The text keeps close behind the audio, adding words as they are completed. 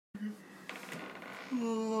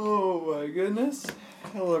Oh my goodness.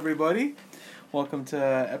 Hello everybody. Welcome to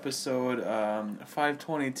episode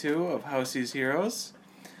 522 of Housey's Heroes.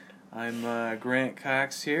 I'm Grant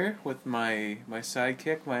Cox here with my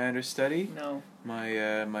sidekick, my understudy. No.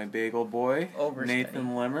 My bagel boy, Overstudy.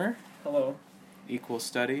 Nathan Lemmer. Hello. Equal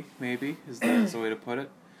study, maybe, is the way to put it.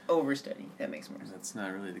 Overstudy. That makes more sense. That's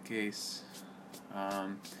not really the case.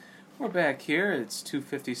 We're back here. It's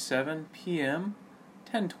 2:57 p.m.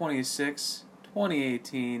 10/26,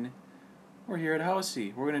 2018. We're here at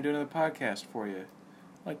Housey. We're going to do another podcast for you.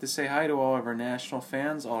 I'd like to say hi to all of our national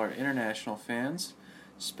fans, all our international fans,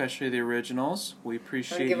 especially the originals. We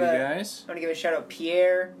appreciate you guys. I want to give a shout out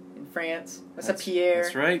Pierre in France. What's up, Pierre?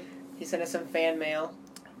 That's right. He sent us some fan mail.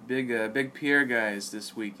 Big Pierre guys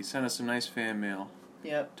this week. He sent us some nice fan mail.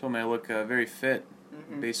 Yep. Told me I look very fit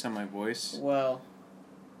based on my voice. Well.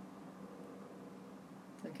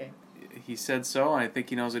 Okay. He said so, and I think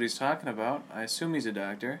he knows what he's talking about. I assume he's a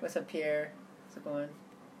doctor. What's up, Pierre? How's it going?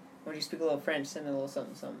 Would you speak a little French? Send a little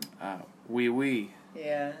something. Oui.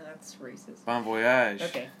 Yeah, that's racist. Bon voyage.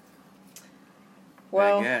 Okay.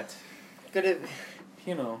 Well, baguette. good at...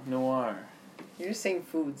 Pinot Noir. You're just saying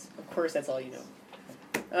foods. Of course, that's all you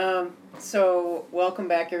know. So, welcome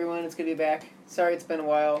back, everyone. It's good to be back. Sorry it's been a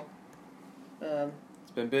while.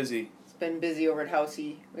 It's been busy. Been busy over at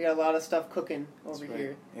Housey. We got a lot of stuff cooking over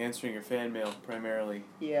here. Answering your fan mail, primarily.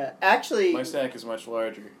 Yeah, actually... My stack is much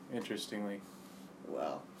larger, interestingly.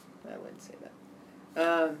 Well, I wouldn't say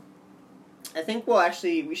that. I think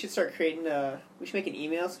we should start creating we should make an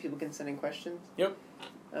email so people can send in questions. Yep.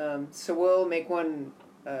 So we'll make one,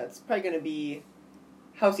 it's probably going to be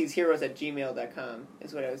houseysheroes@gmail.com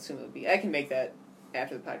is what I would assume it would be. I can make that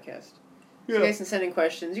after the podcast. Yeah. So you guys can send in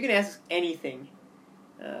questions. You can ask anything.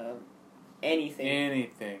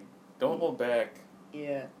 Anything. Don't hold back.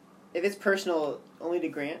 Yeah. If it's personal, only to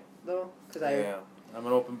Grant, though. I'm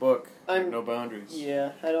an open book. I'm no boundaries.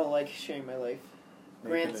 Yeah, I don't like sharing my life.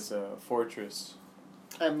 Nathan is a fortress.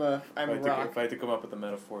 I'm a rock. If I had to come up with a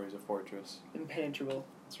metaphor, he's a fortress. Impenetrable.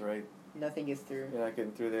 That's right. Nothing gets through. You're not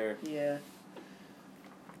getting through there. Yeah.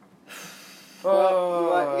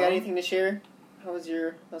 Well, you got anything to share? How was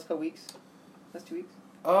your last couple weeks? Last 2 weeks?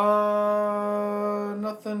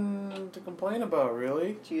 Nothing to complain about,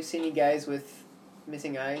 really. Did you see any guys with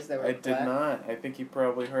missing eyes that were I did not. I think he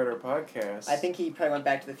probably heard our podcast. I think he probably went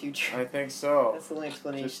back to the future. I think so. That's the only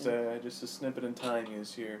explanation. Just a snippet in time he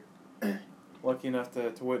was here. Lucky enough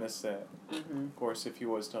to witness that. Mm-hmm. Of course, if he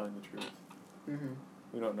was telling the truth. Mm-hmm.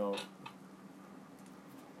 We don't know.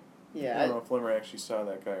 Yeah. I don't know if Limmer actually saw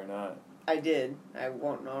that guy or not. I did. I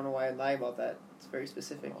don't know why I'd lie about that. It's very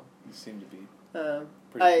specific. Well, he seemed to be.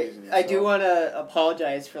 I do want to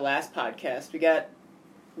apologize for last podcast. We got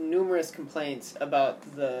numerous complaints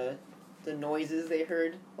about the noises they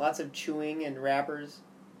heard. Lots of chewing and rappers.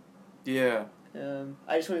 Yeah.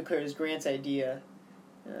 I just want to be clear, it was Grant's idea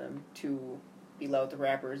to be loud with the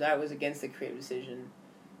rappers. I was against the creative decision.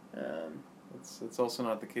 It's also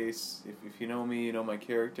not the case. If you know me, you know my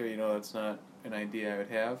character, you know that's not an idea I would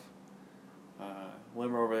have.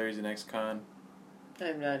 Limmer over there, he's an ex-con.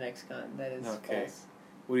 I'm not an ex-con. That is false.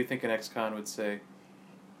 What do you think an ex-con would say?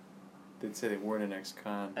 They'd say they weren't an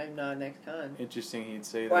ex-con. I'm not an ex-con. Interesting he'd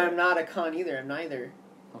say that. Well, I'm not a con either. I'm neither.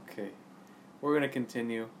 Okay. We're going to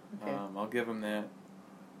continue. Okay. I'll give him that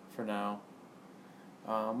for now.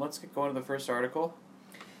 Let's get going to the first article.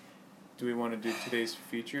 Do we want to do today's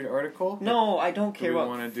featured article? No, I don't care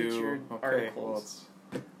about featured articles. Well, it's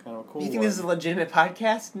kind of a cool Do you think this is a legitimate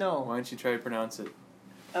podcast? No. Why don't you try to pronounce it?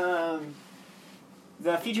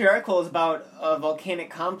 The featured article is about a volcanic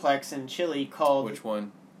complex in Chile called... Which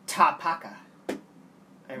one? Tapaca. It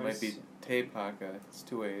might be Tepaca. It's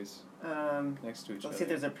two A's. Next to each other. Let's see if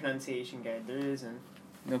there's a pronunciation guide. There isn't.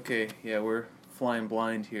 Okay, yeah, we're flying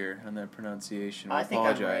blind here on that pronunciation. I think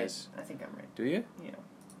apologize. I'm right. I think I'm right. Do you? Yeah.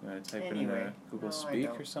 You want to type in Google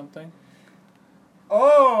Speak or something? Oh!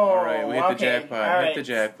 All right, we hit the jackpot. Right. Hit the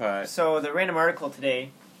jackpot. So the random article today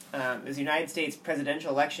is the United States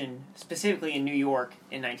presidential election, specifically in New York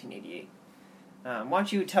in 1988. Why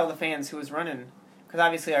don't you tell the fans who was running? Because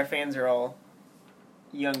obviously our fans are all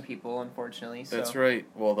young people, unfortunately. So. That's right.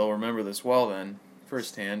 Well, they'll remember this well then,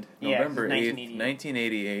 firsthand. November 8th,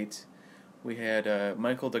 1988. We had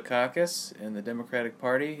Michael Dukakis in the Democratic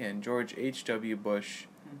Party and George H.W. Bush,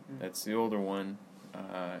 that's the older one,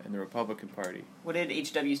 in the Republican Party. What did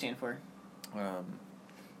H.W. stand for?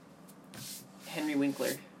 Henry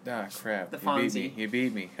Winkler. Ah, crap. The Fonzie. You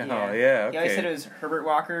beat me. Yeah. Oh, yeah, okay. He always said it was Herbert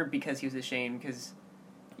Walker because he was ashamed, because,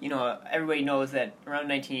 you know, everybody knows that around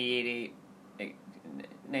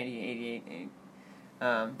 1988,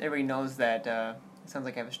 everybody knows that Sounds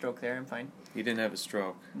like I have a stroke there. I'm fine. You didn't have a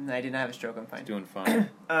stroke. No, I did not have a stroke. I'm fine. Doing fine.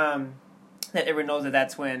 That everyone knows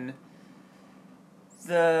that's when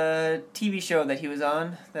the TV show that he was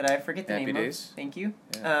on, that I forget the Happy name Days? of. Thank you.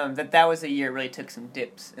 Yeah. That was the year it really took some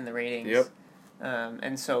dips in the ratings. Yep.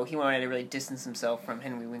 And so he wanted to really distance himself from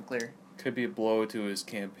Henry Winkler. Could be a blow to his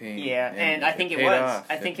campaign. Yeah, and I think it paid was. off.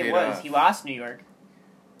 I think it paid was. off. He lost New York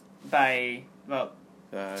by about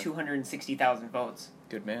Uh, 260,000 votes.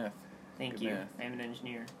 Good math. Thank Good you. math. I'm an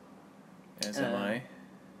engineer. As am I.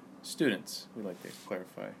 Students, we like to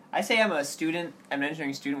clarify. I say I'm a student. I'm an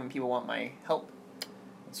engineering student when people want my help.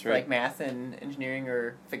 That's For right. like math and engineering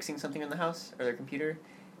or fixing something in the house or their computer.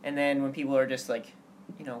 And then when people are just like,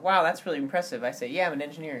 wow, that's really impressive, I say, yeah, I'm an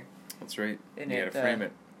engineer. That's right. And You gotta frame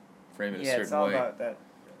it. Frame it a certain it's all way. about that.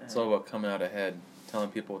 It's all about coming out ahead, telling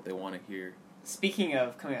people what they want to hear. Speaking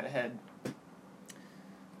of coming out ahead,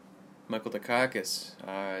 Michael Dukakis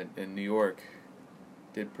in New York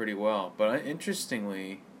did pretty well. But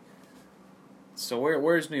interestingly, so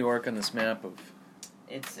where's New York on this map of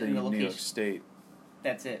it's the in the New York location. State?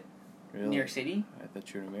 That's it. Really? New York City? I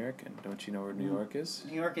thought you were an American. Don't you know where New York is?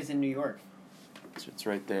 New York is in New York. It's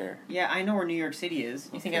right there. Yeah, I know where New York City is.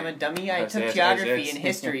 You think I'm a dummy? I Yes, took yes, geography yes, yes. and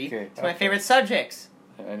history. Okay, It's my okay. favorite subjects.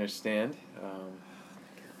 I understand.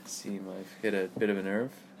 Seem I've hit a bit of a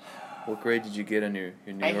nerve. What grade did you get on your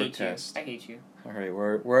New I York hate test? you. I hate you. All right,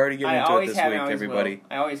 we're already getting I into it always this have week, and always everybody. will.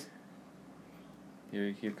 I always...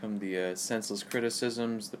 Here come the senseless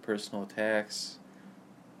criticisms, the personal attacks,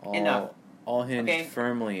 Enough. all hinged Okay.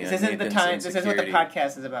 firmly This on isn't the Nathan's time. This isn't what the insecurity.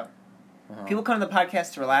 podcast is about. Uh-huh. People come to the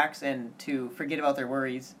podcast to relax and to forget about their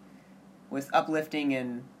worries with uplifting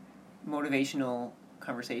and motivational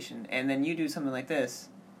conversation. And then you do something like this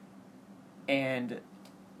and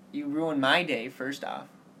you ruin my day, first off.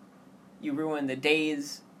 You ruin the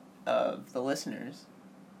days of the listeners,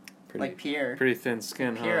 like Pierre. Pretty thin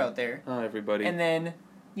skin, Pierre huh? out there. Oh, everybody. And then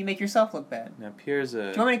you make yourself look bad. Now, Pierre's Do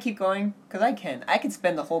you want me to keep going? Because I can. I could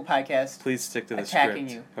spend the whole podcast Please stick to the attacking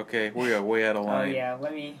script. you. Okay, we are way out of line. Oh, yeah.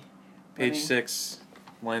 Let me... Page 6,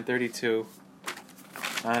 line 32.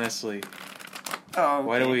 Honestly, Oh, okay.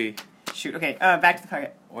 why do we... Shoot, okay, back to the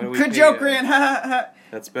podcast. Why do we Good pay, joke, Grant! Ha ha ha!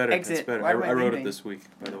 That's better. Exit. That's better. Why am I I wrote leaving? it this week,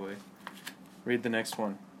 by the way. Read the next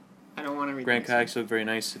one. I don't want to read Grant this. Cox looked very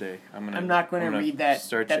nice today. I'm not going to read that.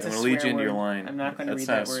 Start That's I'm a gonna lead you swear into your word. line. I'm not going to read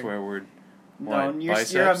That's that not a swear word. No, Why? you're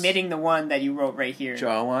Biceps? omitting the one that you wrote right here.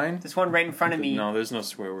 Jawline? This one right in front of me No, there's no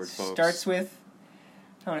swear word, folks. starts with...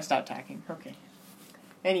 I want to stop talking. Okay.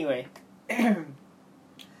 Anyway.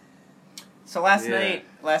 So last night,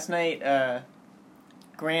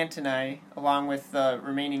 Grant and I, along with the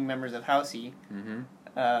remaining members of Housey,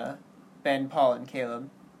 Mm-hmm. Ben, Paul, and Caleb,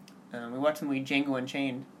 we watched the movie Django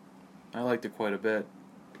Unchained. I liked it quite a bit.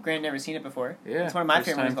 Grant never seen it before. Yeah, It's one of my first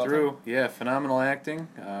favorite movies time of all time. through. Yeah, phenomenal acting,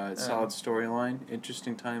 solid storyline,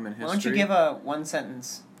 interesting time in history. Why don't you give a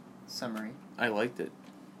one-sentence summary I liked it.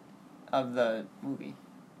 of the movie?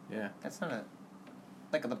 Yeah, That's not a...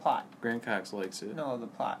 Like, of the plot. Grant Cox likes it. No, of the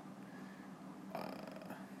plot.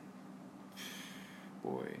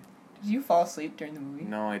 Boy. Did you fall asleep during the movie?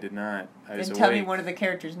 No, I did not. I was Then tell me awake. one of the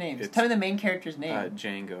characters' names. It's- Tell me the main character's name.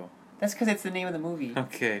 Django. That's because it's the name of the movie.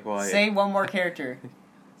 Okay, well, Say one more character.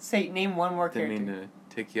 Name one more I didn't character. mean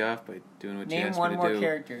to take you off by doing what you Name asked one me to more do.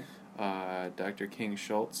 character. Dr. King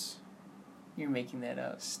Schultz. You're making that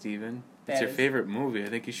up. Steven. That It's your is- favorite movie. I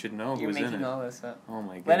think you should know You're who's in making it. all this up. Oh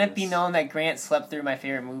my goodness. Let it be known that Grant slept through my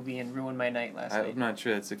favorite movie and ruined my night last night. I'm not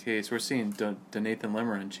sure that's the case. We're seeing Nathan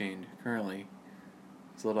Lemmer Unchained currently.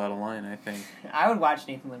 It's a little out of line, I think. I would watch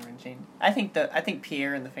Nathan Lemmer Unchained. I think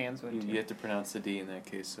Pierre and the fans would too. You have to pronounce the D in that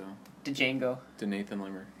case, so. Django. Nathan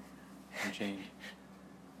Lemmer Unchained.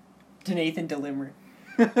 Nathan Delimmer.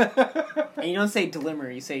 And you don't say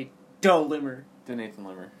Delimmer, you say Dolimmer. Nathan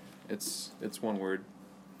Lemmer. It's one word.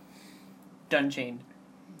 Dunchained.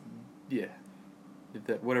 Yeah.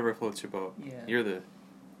 Whatever floats your boat. Yeah. You're the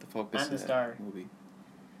focus I'm the of that star. movie.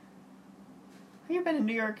 Have you been in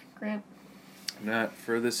New York, Grant? Not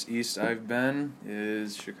furthest east I've been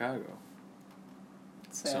is Chicago.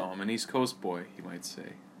 Sad. So I'm an East Coast boy, you might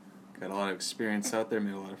say. Got a lot of experience out there,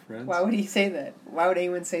 made a lot of friends. Why would he say that? Why would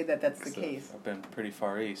anyone say that that's the So case? I've been pretty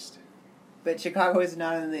far east. But Chicago is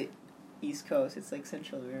not on the East Coast. It's like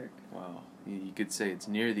Central New York. Wow. You could say it's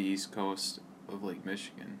near the east coast of Lake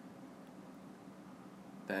Michigan.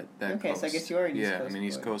 That Okay, coast. so I guess you are an East Yeah, Coast I'm an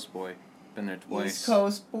East boy. Coast boy. Been there twice. East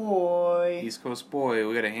Coast boy. East Coast boy.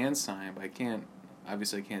 We got a hand sign, but I can't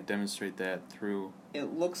demonstrate that through.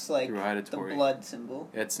 It looks like Through the auditory. blood symbol.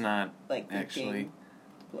 It's not Like the actually. king.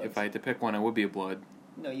 Blood. If I had to pick one, it would be a blood.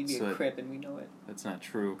 No, you'd be so a that- Crip, and we know it. That's not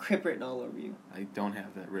true. Crip written all over you. I don't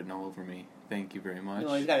have that written all over me. Thank you very much.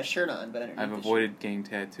 Well, he's got a shirt on, but underneath I've the avoided gang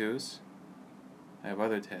tattoos. I have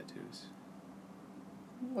other tattoos.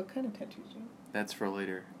 What kind of tattoos do you have? That's for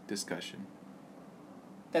later discussion.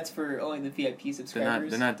 That's for only the VIP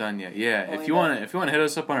subscribers? They're not done yet. Yeah, Only if you want to hit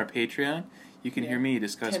us up on our Patreon, you can Yeah. hear me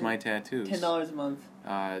discuss my tattoos. $10 a month.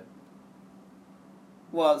 So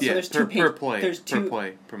there's per two play. There's two per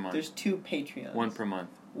play per month. There's 2 Patreons. One per month.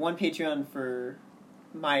 One Patreon for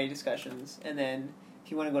my discussions, and then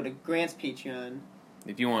if you want to go to Grant's Patreon,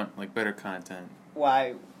 If you want like better content,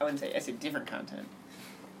 I said different content.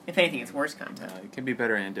 If anything, it's worse content. it can be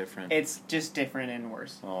better and different. It's just different and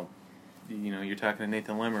worse. Well, you're talking to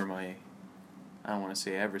Nathan Limmer, I don't want to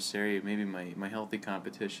say adversary, maybe my healthy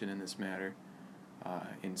competition in this matter.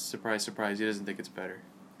 And surprise, surprise, he doesn't think it's better.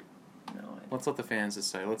 No. Let's let the fans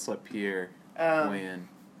decide. Let's let Pierre weigh in.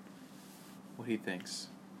 What he thinks.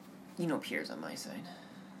 Pierre's on my side.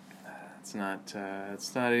 It's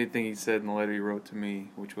not anything he said in the letter he wrote to me,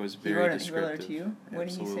 which was very descriptive. He wrote a letter to you? What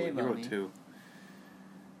did he say about me? He wrote 2.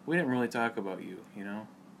 We didn't really talk about you,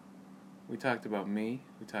 We talked about me.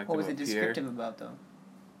 We talked about Pierre. What was it descriptive about, though?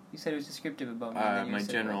 You said it was descriptive about me. My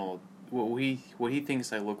general... What he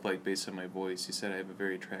thinks I look like based on my voice. He said I have a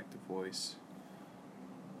very attractive voice.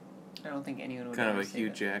 I don't think anyone would kind of ever a say Hugh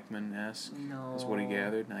that. Jackman-esque No. is what he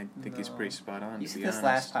gathered, and I think he's pretty spot on, You to said be this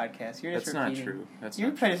honest. last podcast. You're just That's repeating. not true.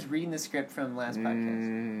 You're probably just reading the script from last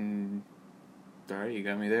podcast. Alright, you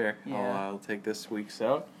got me there. Yeah. I'll take this week's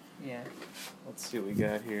out. Yeah. Let's see what we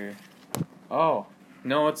got here. Oh,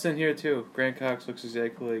 no, it's in here too. Grant Cox looks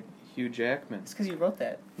exactly like Hugh Jackman. Just because you wrote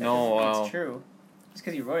that. No, doesn't mean it's true. Just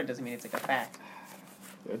because you wrote it doesn't mean it's like a fact.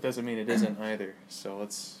 That doesn't mean it isn't either. So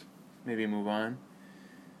let's maybe move on.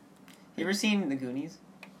 You ever seen The Goonies?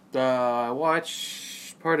 I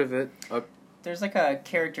watched part of it. There's like a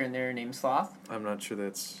character in there named Sloth. I'm not sure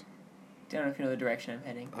that's... I don't know if you know the direction I'm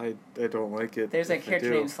heading. I don't like it. There's a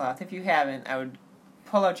character named Sloth. If you haven't, I would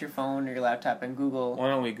pull out your phone or your laptop and Google... Why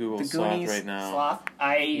don't we Google The Sloth Goonies right now? Sloth.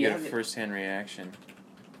 You get a first-hand reaction.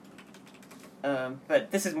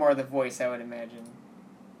 But this is more the voice, I would imagine.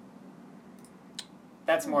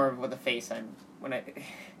 That's more of what the face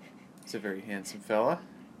He's a very handsome fella.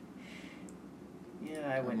 Yeah,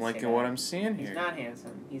 I wouldn't I'm say liking that. what I'm seeing here. He's not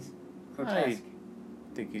handsome. He's grotesque.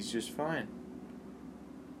 I think he's just fine.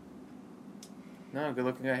 No, good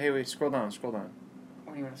looking guy. Hey, wait, scroll down. What do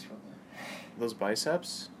you want to scroll down? Those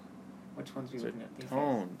biceps? Which ones are you looking at? These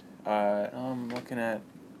toned. I'm looking at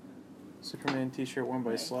Superman t-shirt worn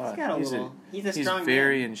by Sloth. He's a strong He's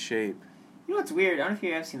very man. in shape. You know what's weird? I don't know if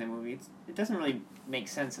you have seen that movie. It doesn't really make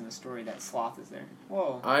sense in the story that Sloth is there.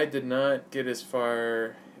 Whoa. I did not get as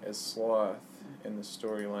far as Sloth in the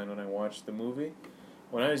storyline when I watched the movie.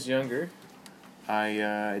 When I was younger,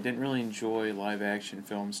 I didn't really enjoy live-action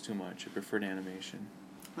films too much. I preferred animation.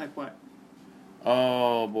 Like what?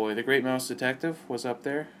 Oh, boy. The Great Mouse Detective was up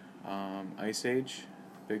there. Ice Age,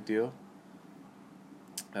 big deal.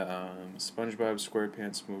 SpongeBob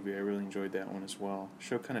SquarePants movie, I really enjoyed that one as well.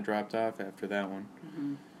 Show kind of dropped off after that one.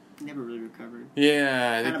 Mm-hmm. Never really recovered.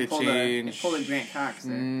 Yeah, I think they changed. They pulled a Grant Cox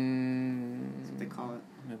there. That's what they call it.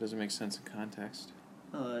 That doesn't make sense in context.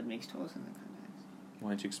 Oh, it makes total sense in context.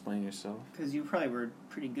 Why don't you explain yourself? Because you probably were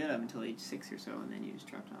pretty good up until age 6 or so, and then you just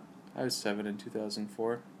dropped off. I was 7 in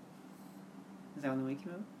 2004. Is that when the movie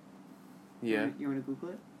came out? Yeah. You want to Google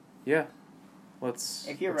it? Yeah. Let's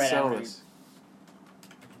right sell after this.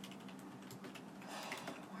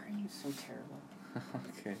 Why are you so terrible?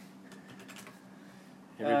 Okay.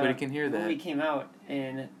 Everybody can hear the that. movie came out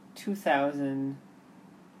in 2004.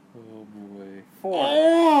 Oh boy.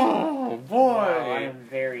 Oh boy. Wow, I am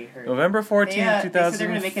very hurt. November 14th, 2004. They said they're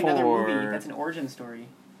going to make another movie. That's an origin story.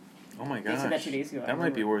 Oh my gosh. They said that 2 days ago. That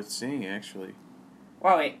might be worth seeing, actually.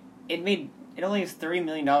 Wow, it only has $30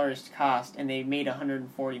 million to cost, and they made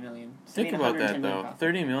 $140 million. So Think about that, though.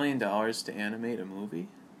 $30 million to animate a movie?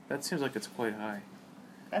 That seems like it's quite high.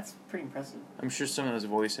 That's pretty impressive. I'm sure some of that was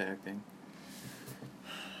voice acting.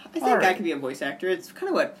 I think I could be a voice actor. It's kind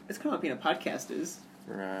of what being a podcast is.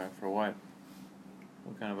 For what?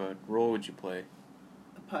 What kind of a role would you play?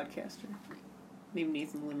 A podcaster. Maybe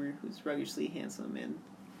Nathan Limmer, who's ruggedly handsome and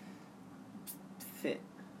fit.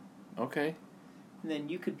 Okay. And then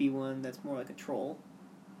you could be one that's more like a troll.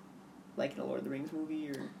 Like in a Lord of the Rings movie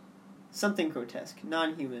or something grotesque,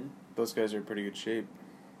 non-human. Those guys are in pretty good shape.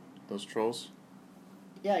 Those trolls?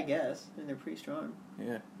 Yeah, I guess. And they're pretty strong.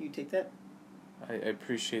 Yeah. You take that? I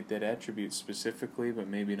appreciate that attribute specifically, but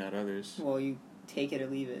maybe not others. Well, you take it or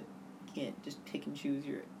leave it. You can't just pick and choose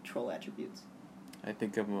your troll attributes. I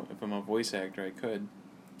think if I'm a voice actor, I could.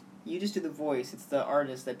 You just do the voice. It's the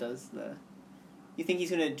artist that does the... You think he's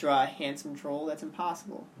going to draw a handsome troll? That's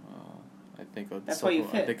impossible. I think That's why you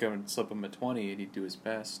fit. I think I would slip him a 20 and he'd do his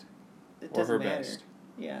best. It or doesn't her matter. best.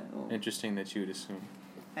 Yeah. Well, Interesting that you would assume.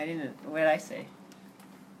 I didn't. What did I say?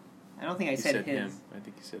 I don't think I said his. Him. I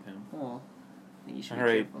think you said him. Well, I think you should All be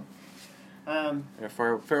right. careful.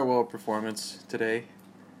 Our farewell performance today.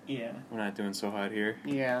 Yeah. We're not doing so hot here.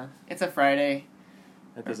 Yeah. It's a Friday.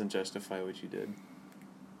 That doesn't justify what you did.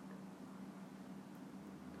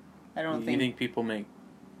 I don't You think... think people make,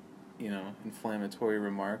 inflammatory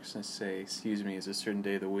remarks and say, "Excuse me, it's a certain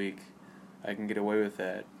day of the week. I can get away with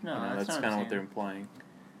that." No, that's not kind of what what they're implying.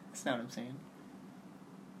 That's not what I'm saying.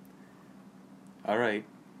 All right.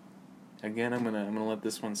 Again, I'm gonna let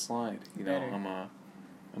this one slide.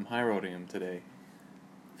 I'm high roading him today.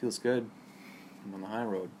 Feels good. I'm on the high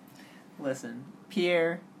road. Listen,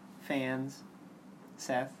 Pierre, fans,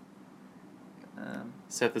 Seth.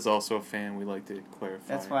 Seth is also a fan. We like to clarify.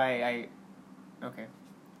 That's why okay.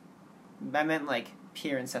 I meant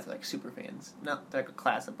Pierre and Seth are super fans, not a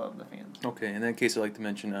class above the fans. Okay, in that case, I'd like to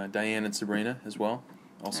mention Diane and Sabrina as well.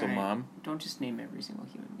 Also, right. Mom. Don't just name every single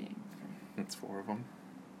human being. Okay? That's 4 of them.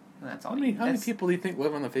 Well, that's all. How many people do you think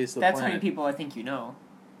live on the face of the planet? That's planet? how many people I think you know.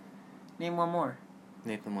 Name one more.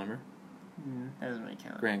 Nathan Lemmer. That doesn't really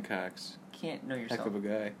count. Grant Cox. Can't know yourself. Heck of a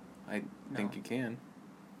guy. I think you can.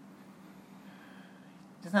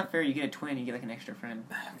 It's not fair. You get a twin, you get an extra friend.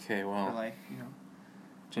 Okay, well. For life,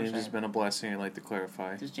 James has been a blessing. I'd like to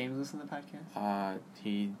clarify. Does James listen to the podcast?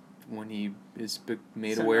 When he is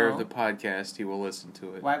made aware of the podcast, he will listen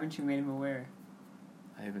to it. Why haven't you made him aware?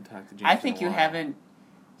 I haven't talked to James. I think you haven't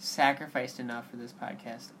sacrificed enough for this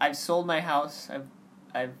podcast. I've sold my house.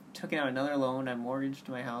 I've taken out another loan. I mortgaged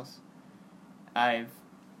my house. I've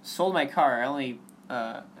sold my car. I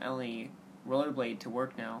only rollerblade to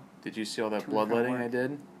work now. Did you see all that bloodletting I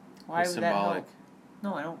did? Why would that help?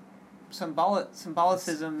 No, I don't.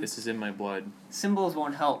 Symbolicism. This is in my blood. Symbols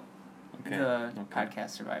won't help the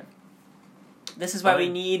podcast survive. This is why we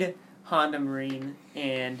need Honda Marine,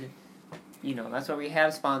 and that's why we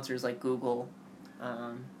have sponsors like Google,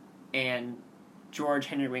 and George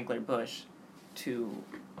Henry Winkler Bush to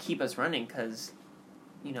keep us running. Because,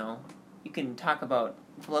 you can talk about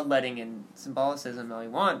bloodletting and symbolicism all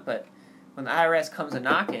you want, but when the IRS comes a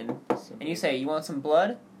knocking and you say, "You want some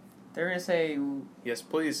blood?" They're going to say... Yes,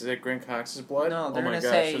 please. Is that Grant Cox's blood? No, they're going to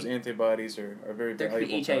say... those antibodies are very valuable. There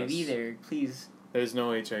could be HIV there. Please. There's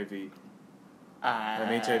no HIV.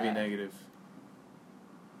 I'm HIV negative.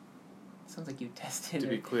 Sounds like you tested to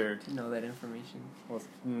be clear. To know that information. Well,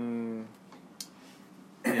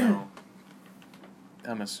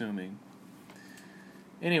 I'm assuming.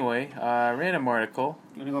 Anyway, random article.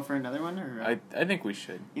 You want to go for another one? Or I think we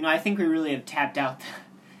should. I think we really have tapped out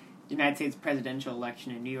the United States presidential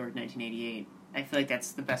election in New York, 1988. I feel like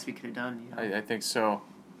that's the best we could have done. I think so.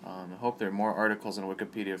 I hope there are more articles on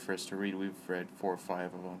Wikipedia for us to read. We've read 4 or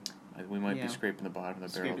 5 of them. We might be scraping the bottom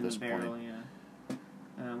of the barrel at this point. What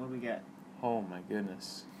do we got? Oh my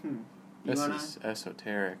goodness. This is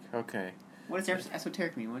esoteric. Okay. What does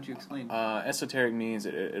esoteric mean? Why don't you explain? Esoteric means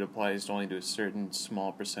it applies only to a certain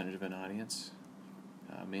small percentage of an audience.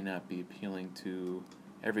 May not be appealing to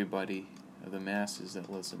everybody of the masses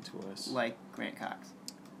that listen to us. Like Grant Cox.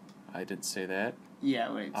 I didn't say that. Yeah,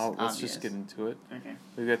 let's just get into it. Okay.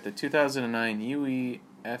 We've got the 2009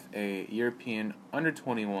 UEFA European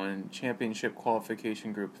Under-21 Championship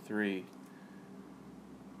Qualification Group 3.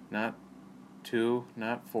 Not 2,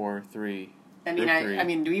 not 4, 3. I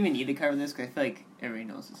mean, do we even need to cover this? Because I feel like everybody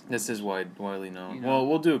knows this. This is widely known. Well,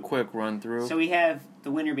 we'll do a quick run-through. So we have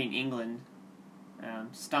the winner being England,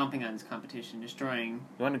 stomping on this competition, destroying...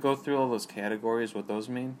 You want to go through all those categories, what those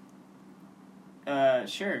mean?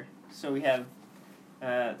 Sure. So we have...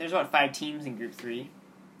 there's about 5 teams in Group 3.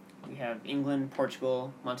 We have England,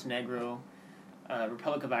 Portugal, Montenegro,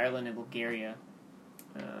 Republic of Ireland, and Bulgaria.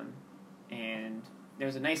 And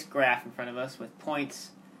there's a nice graph in front of us with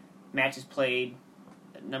points, matches played,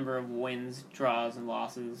 number of wins, draws, and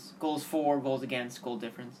losses, goals for, goals against, goal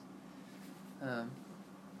difference.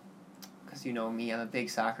 Because you know me, I'm a big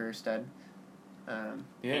soccer stud. And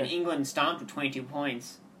England stomped with 22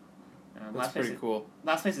 points. That's pretty cool.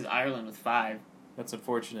 Last place is Ireland with 5. That's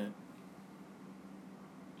unfortunate.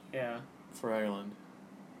 Yeah. For Ireland.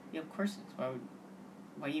 Yeah, of course it is.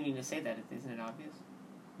 Why do you need to say that? Isn't it obvious?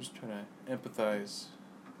 I'm just trying to empathize.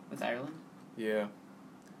 With Ireland? Yeah.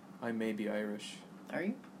 I may be Irish. Are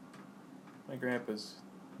you? My grandpa's,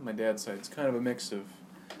 my dad's side, it's kind of a mix of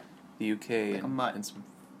the UK and some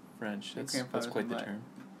French. That's quite the term.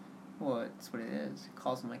 Well, that's what it is. It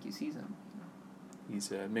calls him like you sees him.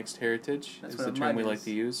 He's mixed heritage. That's is the term we like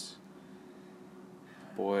to use.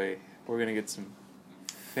 Boy, we're going to get some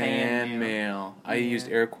Fan mail. I used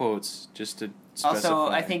air quotes just to specify. Also,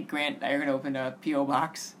 I think Grant and I are going to open a P.O.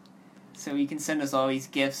 box so he can send us all these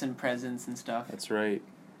gifts and presents and stuff. That's right.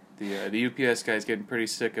 The UPS guy's getting pretty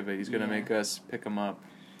sick of it. He's going to make us pick him up.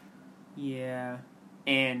 Yeah.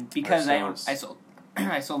 And because I sold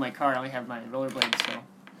I sold my car, I only have my rollerblades, so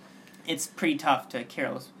it's pretty tough to carry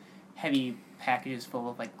those heavy packages full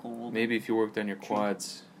of like gold. Maybe if you worked on your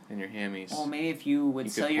quads and your hammies. Well, maybe if you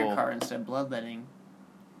would sell your car instead of bloodletting,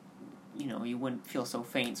 you wouldn't feel so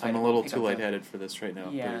faint. So I'm a little too lightheaded for this right now.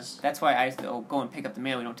 Yeah, that's why I go and pick up the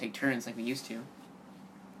mail. We don't take turns like we used to.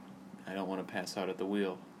 I don't want to pass out at the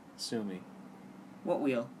wheel. Sue me. What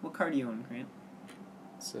wheel? What car do you own, Grant?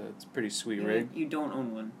 It's a pretty sweet rig. You don't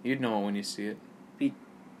own one. You'd know it when you see it.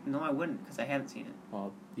 No, I wouldn't, because I haven't seen it.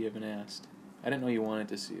 Well, you haven't asked. I didn't know you wanted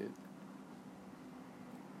to see it.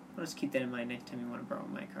 I'll just keep that in mind next time you want to borrow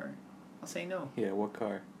my car. I'll say no. Yeah, what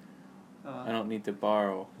car? I don't need to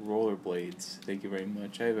borrow rollerblades. Thank you very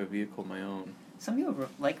much. I have a vehicle of my own. Some people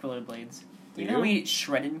like rollerblades. Do you know how many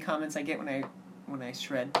shredded comments I get when I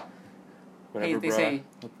shred? Whatever, they say,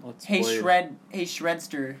 "Hey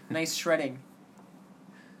Shredster, nice shredding."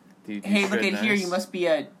 Hey, look at here, you must be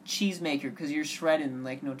a cheese maker because you're shredding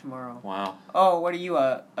like no tomorrow. Wow. Oh, what are you,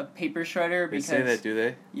 a paper shredder? They say that, do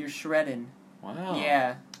they? You're shredding. Wow.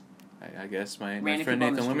 Yeah. I guess my friend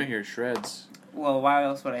Nathan Limmer here shreds. Well, why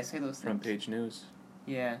else would I say those things? Front page news.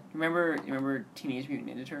 Yeah. Remember Teenage Mutant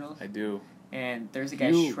Ninja Turtles? I do. And there's a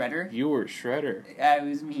guy, Shredder. You were Shredder. It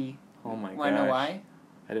was me. Oh my gosh. Want to know why?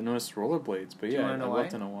 I didn't notice rollerblades, but yeah, I'd love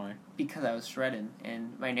to know why. Because I was shredding,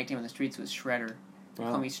 and my nickname on the streets was Shredder. They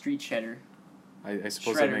call me Street Shedder. I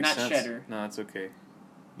suppose Shredder, that makes sense. not Shedder. No, that's okay.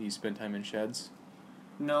 You spend time in sheds?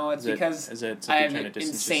 No, it's because I have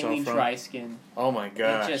insanely dry skin. Oh my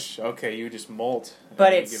gosh. Okay, you just molt.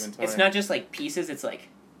 But it's not just like pieces, it's like,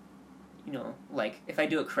 like if I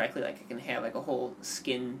do it correctly, like I can have like a whole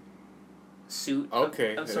skin suit of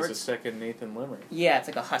sorts. There's a second Nathan Limmer. Yeah, it's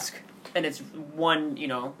like a husk. And it's one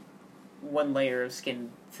layer of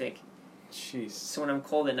skin thick. Jeez. So when I'm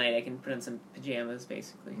cold at night, I can put on some pajamas,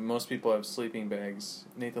 basically. Most people have sleeping bags.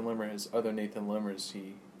 Nathan Limmer has other Nathan Limmers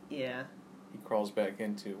he crawls back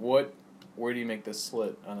into. Where do you make the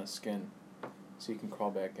slit on a skin so you can crawl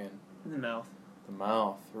back in? In the mouth. The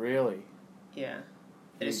mouth, really? Yeah.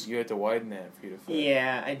 You have to widen that for you to fit.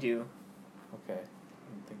 Yeah, I do. Okay.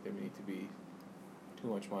 I don't think there would need to be too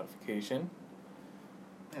much modification.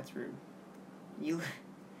 That's rude.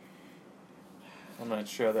 I'm not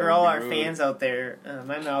sure that for all our fans out there,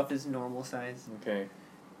 my mouth is normal size. Okay.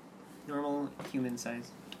 Normal human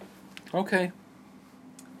size. Okay.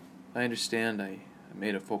 I understand. I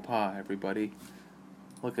made a faux pas, everybody.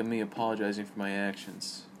 Look at me apologizing for my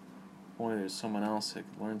actions. If only there's someone else that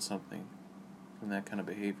could learn something from that kind of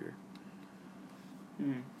behavior.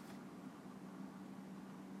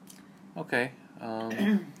 Okay.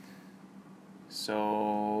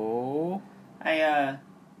 So...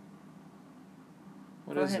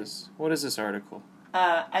 What is this article?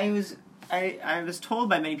 I was told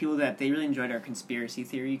by many people that they really enjoyed our conspiracy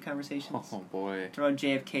theory conversations. Oh boy. Throughout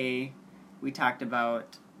JFK, we talked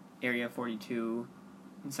about Area 42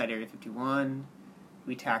 inside Area 51.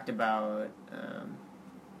 We talked about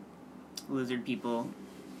lizard people.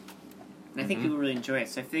 And I think people really enjoy it.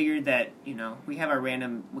 So I figured that, we have our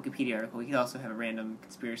random Wikipedia article. We could also have a random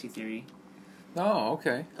conspiracy theory. Oh,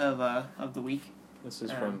 okay. Of the week. This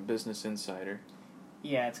is from Business Insider.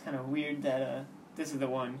 Yeah, it's kind of weird that this is the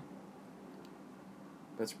one.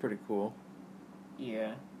 That's pretty cool.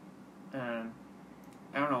 Yeah. I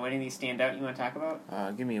don't know, any of these stand out you want to talk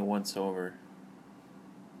about? Give me a once-over.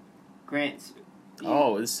 Grant.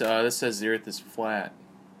 This says the Earth is flat.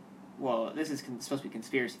 Well, this is supposed to be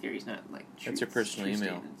conspiracy theories, not like That's your personal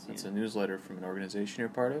email. That's a newsletter from an organization you're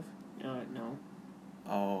part of? No.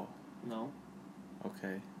 Oh. No.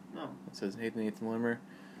 Okay. No. It says, hey, Nathan Limmer,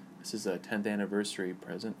 this is a 10th anniversary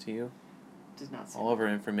present to you. Does not say all of our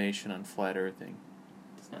information on flat earthing.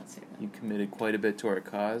 Does not say that. You committed quite a bit to our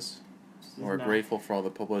cause. We're grateful for all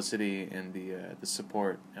the publicity and the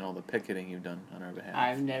support and all the picketing you've done on our behalf.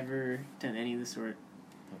 I've never done any of the sort.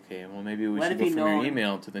 Okay, well maybe we should go from your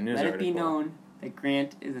email to the news article. Let it be known that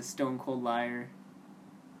Grant is a stone cold liar.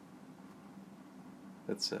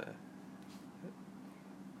 That's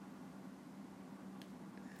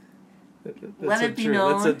Let it be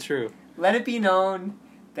known. That's untrue. Let it be known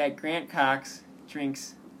that Grant Cox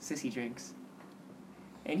drinks sissy drinks,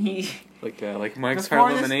 and he like Mike's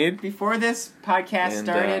Hard Lemonade. Before this podcast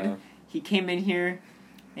started, he came in here,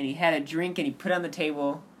 and he had a drink, and he put it on the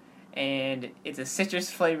table, and it's a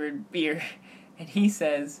citrus flavored beer, and he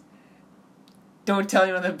says, "Don't tell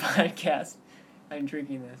anyone on the podcast I'm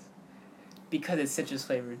drinking this because it's citrus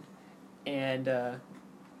flavored. And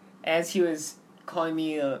as he was calling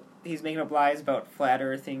me, he's making up lies about flat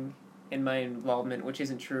earthing and my involvement, which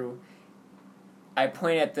isn't true. I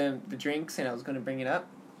pointed at the drinks and I was going to bring it up,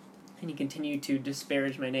 and he continued to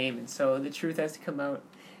disparage my name, and so the truth has to come out.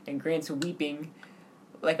 And Grant's weeping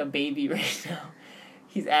like a baby right now.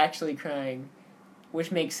 He's actually crying,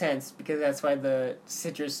 which makes sense because that's why the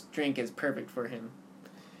citrus drink is perfect for him.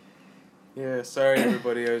 Yeah, sorry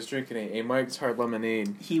everybody. I was drinking a Mike's Hard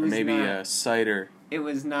Lemonade. He was maybe not. a cider. It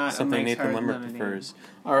was not Something a Mike's Nathan Hard Limmer Lemonade. prefers.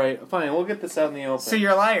 All right, fine. We'll get this out in the open. So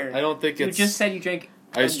you're a liar. I don't think you it's. You just said you drank.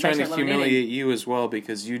 I was trying to Mike's Hard Lemonade. humiliate you as well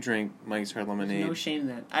because you drink Mike's Hard Lemonade. There's no shame in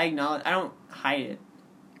that. I acknowledge. I don't hide it.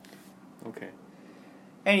 Okay.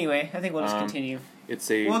 Anyway, I think we'll just continue.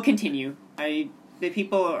 We'll continue. The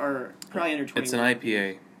people are probably under 21. It's an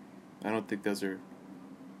IPA. I don't think those are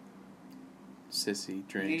sissy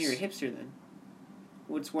drinks. Maybe you're a hipster then.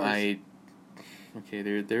 What's worse? Okay,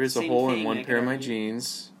 there is a Same hole thing, in one I pair of could my argue.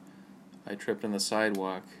 jeans. I tripped on the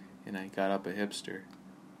sidewalk and I got up a hipster.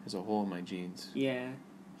 There's a hole in my jeans. Yeah.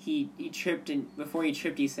 He tripped, and before he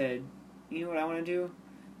tripped he said, you know what I want to do?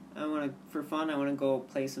 For fun, I want to go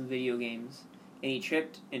play some video games. And he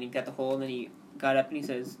tripped, and he got the hole, and then he got up and he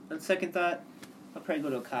says, on second thought, I'll probably go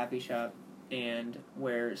to a coffee shop and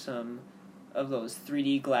wear some of those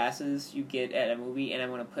 3D glasses you get at a movie, and I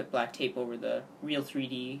want to put black tape over the real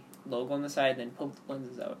 3D logo on the side, and then poke the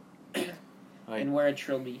lenses out. And wear a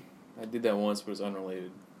trilby. I did that once, but it was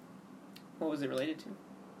unrelated. What was it related to?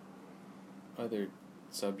 Other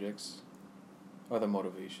subjects. Other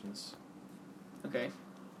motivations. Okay.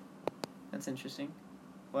 That's interesting.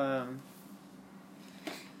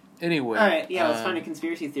 Anyway. Alright, yeah, let's find a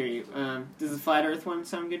conspiracy theory. Does the flat earth one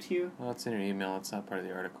sound good to you? Well, it's in your email. It's not part of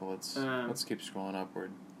the article. Let's keep scrolling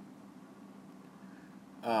upward.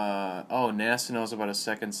 NASA knows about a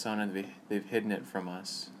second sun and they've hidden it from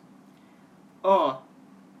us.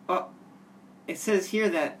 It says here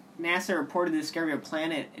that NASA reported the discovery of a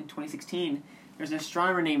planet in 2016. There's an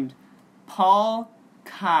astronomer named Paul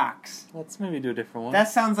Cox. Let's maybe do a different one. That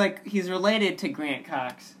sounds like he's related to Grant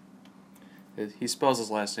Cox. He spells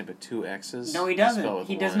his last name with 2 X's. No, he doesn't.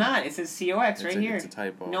 He does not. It says COX right here. It's a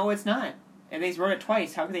typo. No, it's not. And they wrote it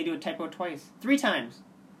twice. How could they do a typo twice? 3 times.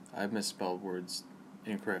 I've misspelled words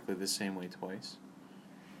incorrectly the same way twice.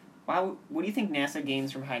 What do you think NASA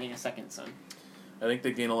gains from hiding a second sun? I think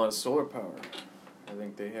they gain a lot of solar power. I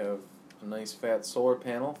think they have a nice fat solar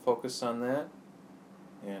panel, focus on that,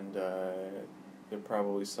 and they're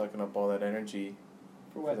probably sucking up all that energy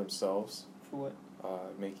for themselves. For what?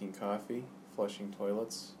 Making coffee, flushing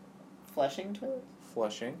toilets. Flushing toilets?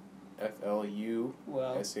 Flushing. FLUSHING. Well, you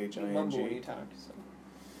mumble when you talk, so.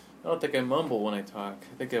 I don't think I mumble when I talk.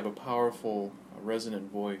 I think I have a powerful,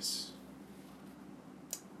 resonant voice.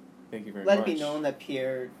 Thank you very much. Let it be known that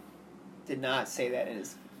Pierre did not say that in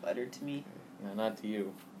his letter to me. No, not to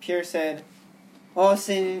you. Pierre said,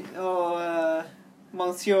 Monsieur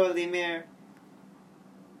le Maire,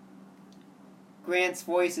 Grant's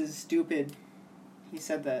voice is stupid. He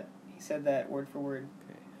said that. He said that word for word.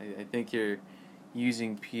 Okay. I think you're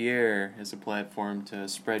using Pierre as a platform to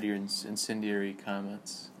spread your incendiary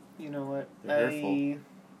comments. You know what? They're hurtful.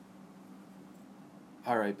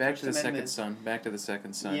 All right, back to the second sun.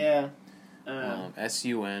 Yeah.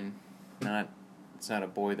 SUN, it's not a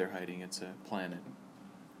boy they're hiding. It's a planet.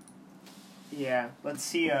 Yeah. Let's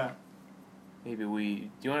see. Maybe do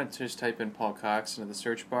you want to just type in Paul Cox into the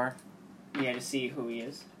search bar? Yeah, to see who he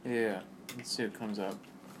is. Yeah. Let's see what comes up.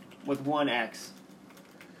 With 1 X.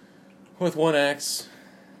 With 1 X.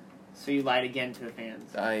 So you lied again to the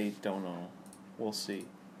fans. I don't know. We'll see.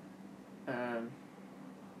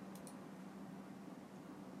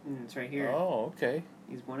 It's right here. Oh, okay.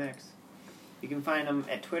 He's 1X. You can find him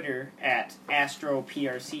at Twitter at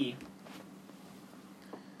AstroPRC.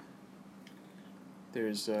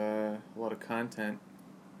 There's a lot of content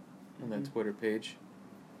on that Twitter page.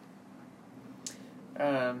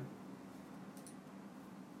 Oh,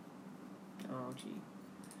 gee.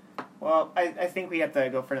 Well, I think we have to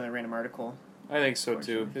go for another random article. I think so,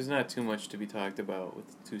 too. There's not too much to be talked about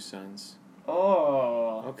with 2 suns.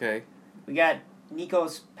 Oh. Okay. We got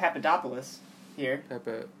Nikos Papadopoulos here.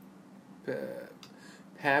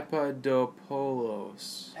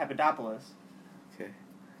 Papadopoulos. Papadopoulos. Okay.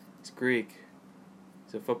 He's Greek.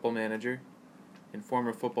 He's a football manager and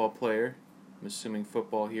former football player. I'm assuming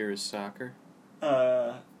football here is soccer.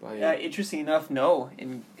 Interesting enough, no.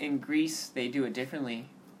 In Greece, they do it differently.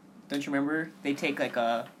 Don't you remember? They take like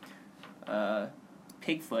a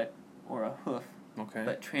pig foot or a hoof. Okay.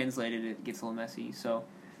 But translated, it gets a little messy. So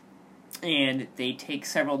and they take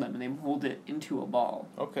several of them and they mold it into a ball.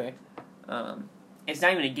 Okay. It's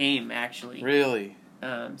not even a game, actually. Really?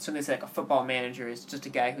 So there's like a football manager is just a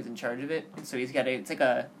guy who's in charge of it, and so it's like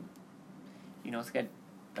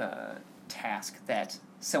a task that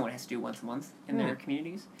someone has to do once a month in their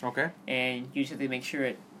communities. Okay. And you just have to make sure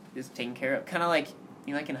it is taken care of. Kind of like,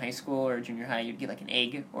 like in high school or junior high, you'd get like an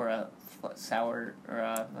egg or a sour or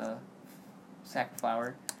a sack of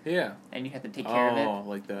flour. Yeah. And you have to take care of it. Oh,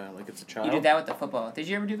 like it's a child? You did that with the football. Did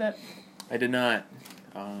you ever do that? I did not.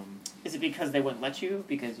 Is it because they wouldn't let you?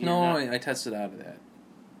 Because I tested out of that.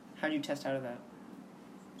 How did you test out of that?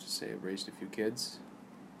 Just say I raised a few kids.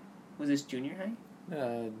 Was this junior high?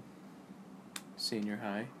 Senior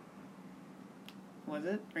high. Was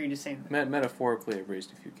it? Or are you just saying that? Metaphorically, I've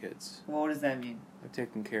raised a few kids. Well, what does that mean? I've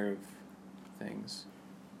taken care of things.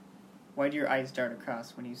 Why do your eyes dart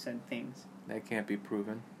across when you said things? That can't be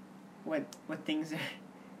proven. What things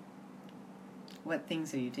What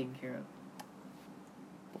things are you taking care of?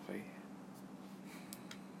 Boy.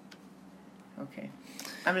 Okay.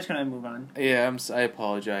 I'm just gonna move on. Yeah, I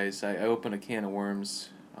apologize. I opened a can of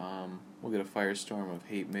worms. We'll get a firestorm of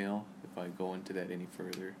hate mail if I go into that any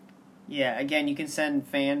further. Yeah, again, you can send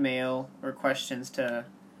fan mail or questions to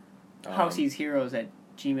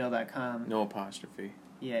houseysheroes@gmail.com. No apostrophe.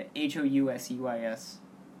 Yeah, HOUSEYS.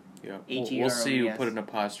 Yeah, HEROES. we'll see who put an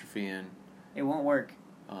apostrophe in. It won't work.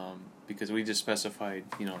 Because we just specified,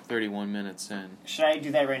 31 minutes in. Should I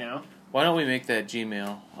do that right now? Why don't we make that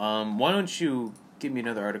Gmail? Why don't you give me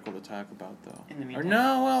another article to talk about, though? In the meantime. Or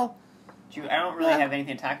no, well... I don't really have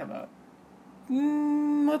anything to talk about.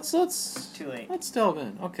 Let's... Too late. Let's delve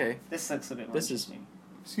in. Okay. This looks a bit more interesting.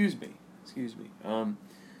 Excuse me.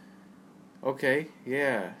 Okay,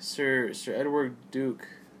 yeah. Sir Edward Duke,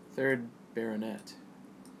 3rd Baronet.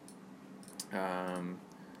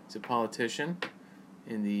 He's a politician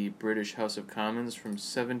in the British House of Commons from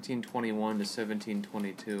 1721 to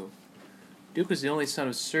 1722. Duke was the only son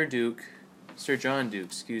of Sir John Duke,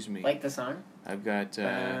 excuse me. Like the song? I've got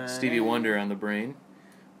Stevie Wonder on the brain.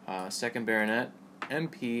 2nd Baronet,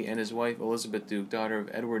 MP, and his wife Elizabeth Duke, daughter of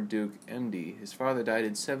Edward Duke, MD. His father died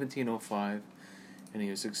in 1705, and he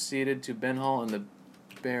was succeeded to Benhall and the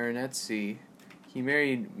baronetcy. He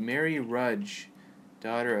married Mary Rudge,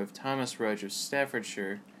 daughter of Thomas Rudge of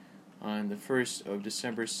Staffordshire, on the 1st of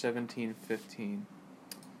December 1715.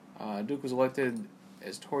 Duke was elected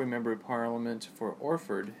as Tory Member of Parliament for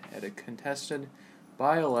Orford at a contested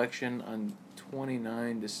by-election on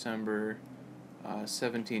 29 December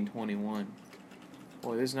 1721.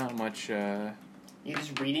 Boy, there's not much... You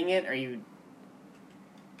just reading it, or you...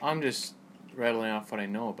 I'm just rattling off what I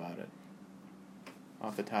know about it.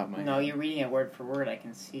 Off the top of my head. No, you're reading it word for word, I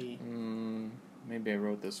can see. Maybe I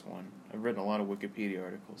wrote this one. I've written a lot of Wikipedia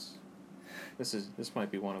articles. This might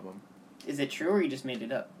be one of them. Is it true, or you just made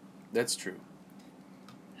it up? That's true.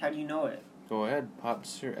 How do you know it? Go ahead, pop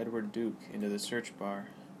Sir Edward Duke into the search bar.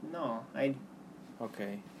 No, Okay.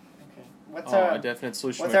 Okay. What's a definite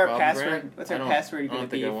solution. What's our password? What's our password going to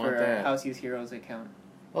be for our House Use Heroes account?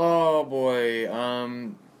 Oh boy.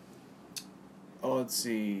 Let's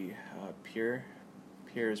see. Pure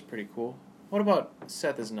is pretty cool. What about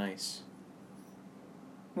Seth is nice?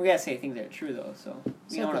 We gotta say things that are true though, so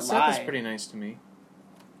we don't want to lie. lie. Seth is pretty nice to me.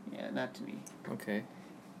 Yeah, not to me. Okay.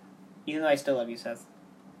 Even though I still love you, Seth.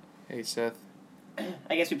 Hey, Seth.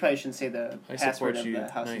 I guess we probably shouldn't say the password of the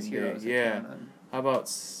House Use Heroes account. How about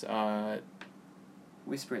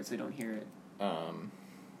whisper it so they don't hear it.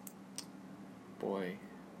 Boy,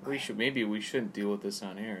 maybe we shouldn't deal with this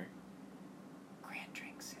on air. Grant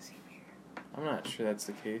drinks sissy beer. I'm not sure that's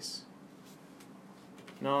the case.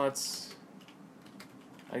 No,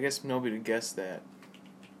 I guess nobody guessed that.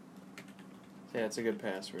 Yeah, it's a good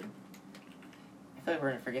password. I feel like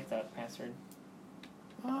we're gonna forget that password.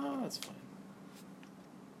 Oh, that's fine.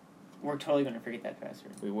 We're totally gonna forget that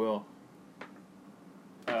password. We will.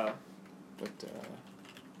 Oh. But,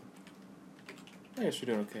 I guess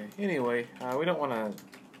we're doing okay. Anyway, we don't want to...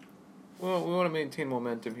 Well, we want to maintain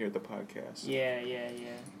momentum here at the podcast. Yeah.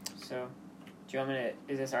 So, do you want me to...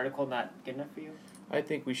 Is this article not good enough for you? I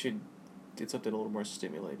think we should get something a little more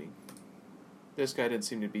stimulating. This guy didn't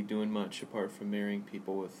seem to be doing much apart from marrying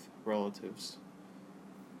people with relatives.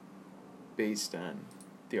 Based on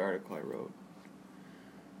the article I wrote.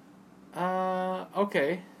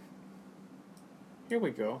 Okay. Here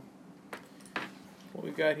we go. What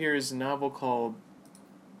we got here is a novel called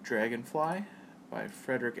Dragonfly by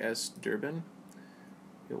Frederick S. Durbin.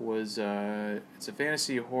 It's a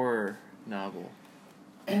fantasy horror novel.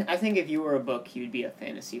 I think if you were a book, you'd be a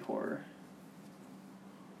fantasy horror.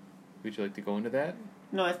 Would you like to go into that?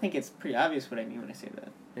 No, I think it's pretty obvious what I mean when I say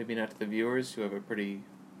that. Maybe not to the viewers who have a pretty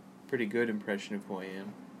good impression of who I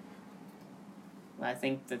am. I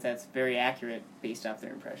think that's very accurate based off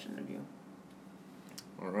their impression of you.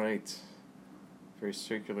 All right. Very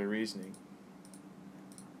circular reasoning.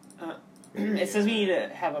 It says we need to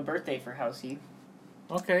have a birthday for Housey.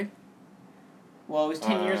 Okay. Well, it was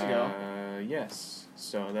 10 years ago. Yes.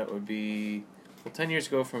 So that would be 10 years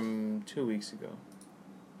ago from 2 weeks ago.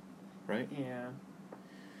 Right? Yeah.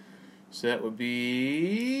 So that would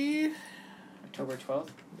be October 12th?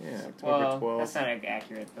 Yeah, October 12th. That's not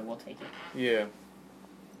accurate, but we'll take it. Yeah.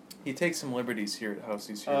 He takes some liberties here at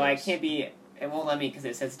Housey's Heroes. Oh, I can't be... It won't let me because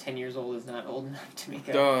it says 10 years old is not old enough to make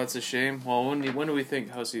a... Oh, that's a shame. Well, when do we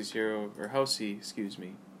think Housey's hero... Or Housey, excuse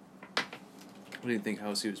me. When do you think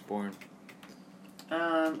Housey was born?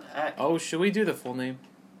 Should we do the full name?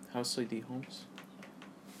 Housey D. Holmes?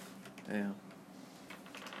 Yeah.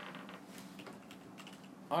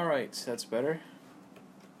 Alright, that's better.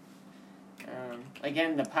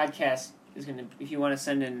 Again, the podcast is going to... If you want to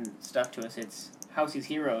send in stuff to us, it's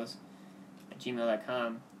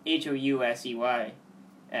houseysheroes@gmail.com. HOUSEYS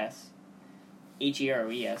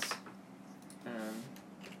HEROES.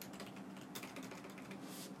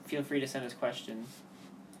 Feel free to send us questions.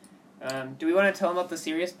 Do we want to tell them about the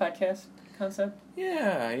Sirius podcast concept?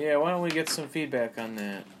 Yeah. Why don't we get some feedback on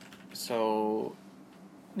that? So,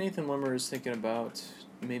 Nathan Limmer is thinking about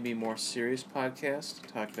maybe more serious podcast,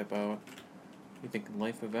 talking about, you think,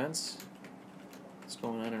 life events, what's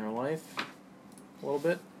going on in our life, a little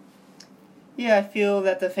bit. Yeah, I feel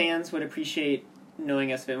that the fans would appreciate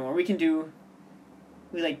knowing us a bit more. We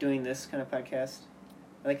like doing this kind of podcast.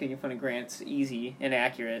 I like making fun of Grant. It's easy and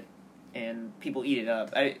accurate, and people eat it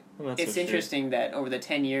up. It's interesting that over the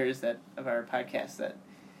 10 years of our podcast, that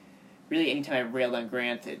really anytime I railed on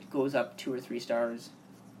Grant, it goes up 2 or 3 stars.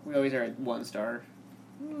 We always are at 1 star.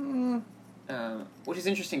 Which is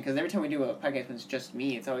interesting, because every time we do a podcast when it's just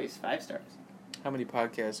me, it's always 5 stars. How many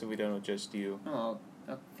podcasts have we done with just you? Oh,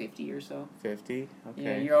 50 or so. 50? Okay.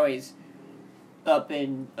 Yeah, you're always up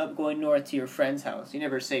going north to your friend's house. You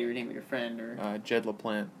never say your name of your friend or... Jed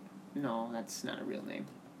LaPlante. No, that's not a real name.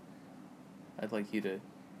 I'd like you to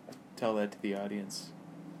tell that to the audience.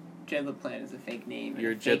 Jed LaPlante is a fake name.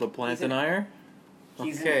 You're Jed LaPlante and I?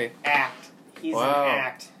 He's Okay. an act. He's an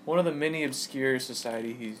act. One of the many obscure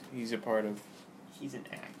society he's a part of. He's an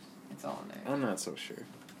act. It's all an act. I'm not so sure.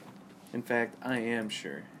 In fact, I am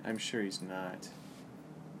sure. I'm sure he's not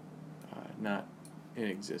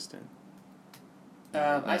inexistent.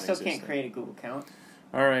 I still can't create a Google account.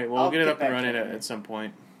 Alright, well, we'll get it up and back running to it. at some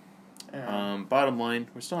point. Bottom line,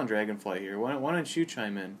 we're still on Dragonfly here. Why don't you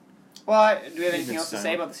chime in? Well, do we have anything else to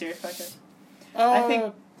say about the Sirius podcast?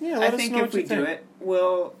 I think if we do it,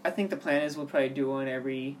 I think the plan is we'll probably do one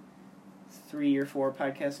every 3 or 4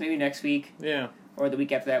 podcasts. Maybe next week. Yeah. Or the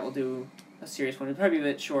week after that, we'll do a serious one. It'll probably be a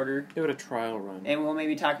bit shorter. Give it a trial run. And we'll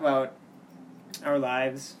maybe talk about our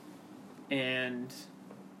lives, and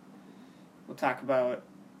we'll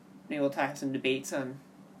have some debates on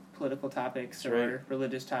political topics or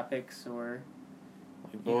religious topics or...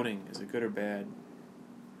 Like voting, is it good or bad?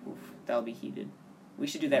 Oof, that'll be heated. We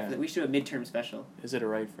should do that. We should do a midterm special. Is it a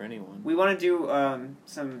right for anyone? We want to do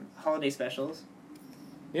some holiday specials.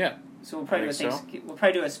 Yeah. So we'll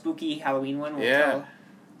probably do a spooky Halloween one. We'll tell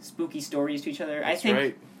spooky stories to each other. That's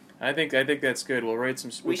right. I think that's good. We'll write some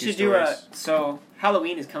spooky stories. We should so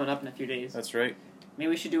Halloween is coming up in a few days. That's right. Maybe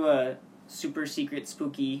we should do a super secret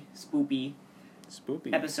spoopy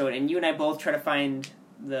episode, and you and I both try to find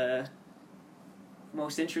the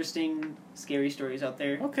most interesting scary stories out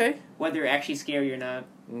there. Okay. Whether they're actually scary or not.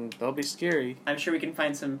 They'll be scary. I'm sure we can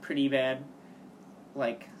find some pretty bad,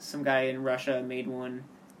 like some guy in Russia made one,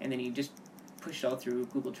 and then he just pushed it all through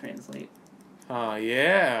Google Translate.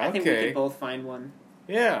 Yeah, I think we could both find one.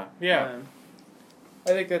 Yeah. I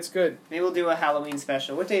think that's good. Maybe we'll do a Halloween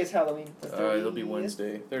special. What day is Halloween? It'll be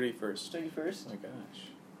Wednesday, 31st. 31st? Oh my gosh.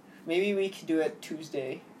 Maybe we could do it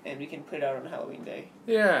Tuesday, and we can put it out on Halloween Day.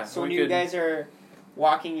 Yeah. So when you guys are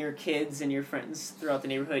walking your kids and your friends throughout the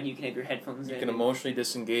neighborhood, you can have your headphones in. You can emotionally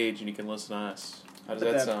disengage, and you can listen to us. How does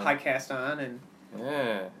that sound? Put the podcast on, and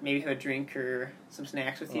maybe have a drink or some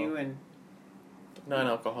snacks with you, and...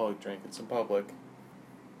 Non-alcoholic drink. It's in public.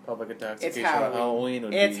 Public intoxication. It's Halloween.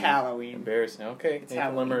 Would it's be Halloween. Embarrassing. Okay. It's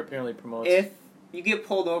Nathan Limmer apparently promotes... If you get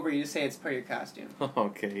pulled over, you just say it's part of your costume.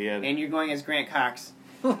 Okay, yeah. And you're going as Grant Cox.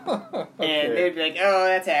 Okay. And they'd be like, oh,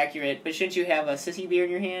 that's accurate. But shouldn't you have a sissy beer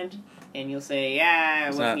in your hand? And you'll say,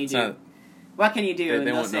 what can you do? What can you do?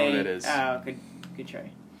 They won't know who that is. Oh, good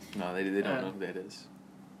try. No, they don't know who that is.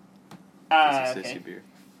 It's a sissy beer.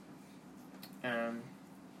 Hmm.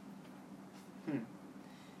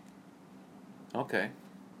 Okay.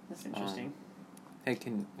 That's interesting. Hey,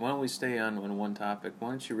 why don't we stay on one topic? Why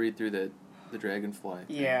don't you read through the Dragonfly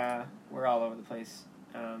thing? Yeah, we're all over the place.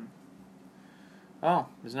 Oh,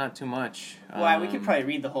 there's not too much. Well, we could probably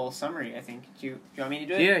read the whole summary, I think. Do you want me to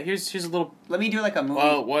do it? Yeah, here's a little... Let me do like a movie.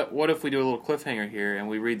 Well, what if we do a little cliffhanger here and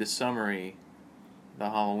we read the summary, the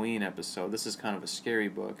Halloween episode? This is kind of a scary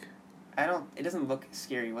book. It doesn't look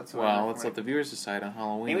scary whatsoever. Well, let's let the viewers decide on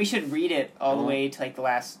Halloween. Maybe we should read it all the way to like the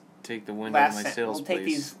last... Take the wind out of my sails, We'll take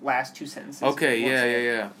these last two sentences. Okay,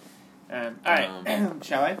 yeah. Alright,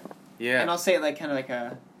 shall I? Yeah. And I'll say it like kind of like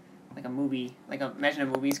a movie, imagine a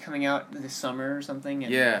movie's coming out this summer or something.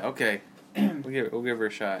 And, yeah, okay. We'll give her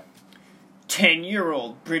a shot.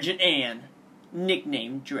 10-year-old Bridget Ann,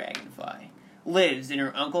 nicknamed Dragonfly, lives in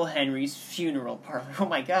her Uncle Henry's funeral parlor. Oh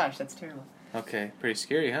my gosh, that's terrible. Okay, pretty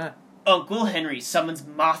scary, huh? Uncle Henry summons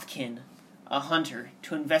Mothkin, a hunter,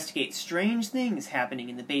 to investigate strange things happening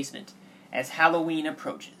in the basement as Halloween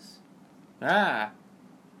approaches. Ah.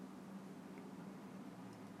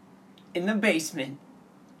 In the basement,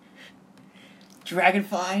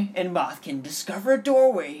 Dragonfly and Mothkin discover a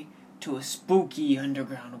doorway to a spooky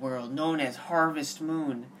underground world known as Harvest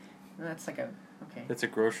Moon. That's okay. That's a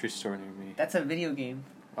grocery store near me. That's a video game.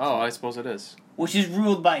 Oh, I suppose it is. Which is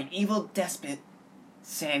ruled by an evil despot,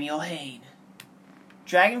 Samuel Hayne.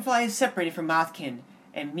 Dragonfly is separated from Mothkin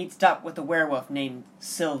and meets up with a werewolf named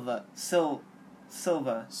Silva.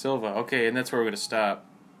 Silva. Okay, and that's where we're gonna stop.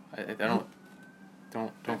 I don't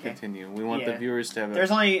Okay. continue. We want the viewers to have.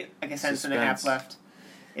 There's only like a sentence and a half left.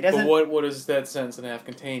 It doesn't. But what does that sentence and a half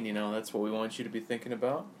contain? That's what we want you to be thinking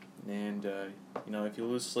about. And if you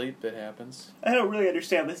lose sleep, that happens. I don't really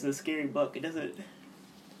understand. This is a scary book. It doesn't.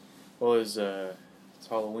 Well, it's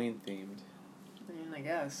Halloween themed. I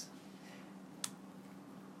guess.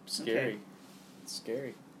 Scary. Okay. It's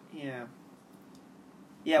scary. Yeah.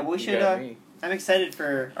 Yeah, we You should. got me. I'm excited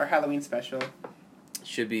for our Halloween special.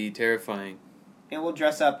 Should be terrifying. And we'll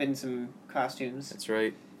dress up in some costumes. That's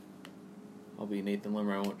right. I'll be Nathan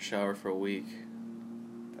Limmer. I won't shower for a week.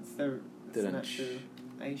 That's not true.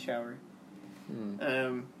 I shower.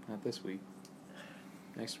 Not this week.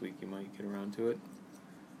 Next week you might get around to it.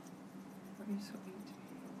 Why are you so mean to me?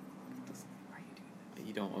 Why are you doing that?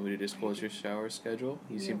 You don't want me to disclose your shower schedule?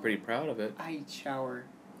 You seem pretty proud of it. I shower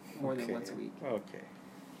more than once a week. Okay.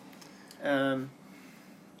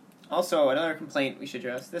 Also, another complaint we should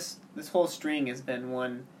address. This whole string has been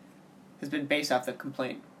based off the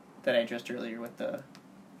complaint that I addressed earlier with the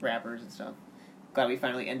rappers and stuff. Glad we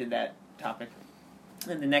finally ended that topic.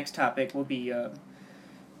 And the next topic will be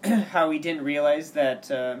how we didn't realize that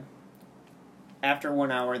after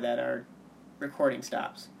 1 hour that our recording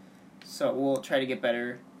stops. So we'll try to get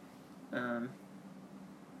better. I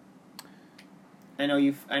know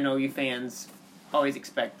you fans always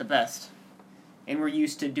expect the best. And we're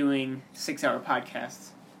used to doing 6-hour podcasts.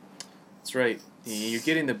 That's right. You're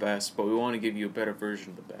getting the best, but we want to give you a better version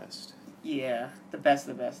of the best. Yeah, the best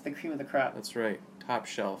of the best. The cream of the crop. That's right. Top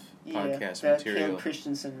shelf podcast the material. Caleb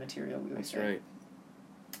Christensen material, we would That's say.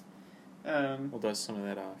 right. We'll dust some of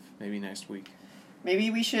that off. Maybe next week. Maybe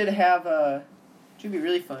we should have what would be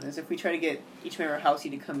really fun is if we try to get each member of Housey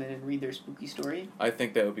to come in and read their spooky story. I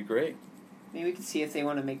think that would be great. Maybe we could see if they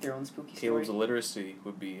want to make their own spooky Caleb's story. illiteracy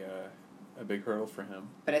would be a big hurdle for him.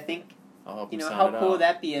 But I think, I'll help him how sound it cool out. would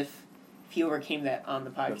that be if he overcame that on the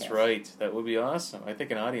podcast? That's right. That would be awesome. I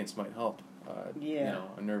think an audience might help. Yeah.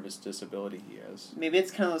 A nervous disability he has. Maybe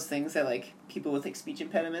it's kind of those things that, like, people with, like, speech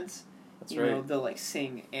impediments, That's right. they'll, like,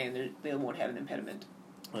 sing and they won't have an impediment.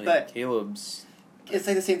 Like But Caleb's... It's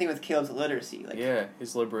like the same thing with Caleb's illiteracy. Like, yeah,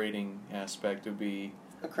 his liberating aspect would be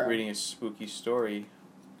reading a spooky story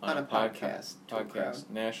on a podcast.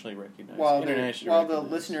 Nationally recognized. While internationally the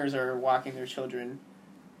recognized. listeners are walking their children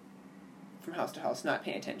from house to house, not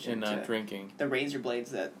paying attention And to not drinking. the razor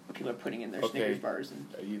blades that people are putting in their Snickers bars. And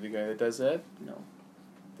Are you the guy that does that? no,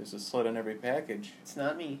 There's a slit on every package. it's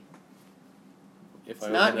not me. If It's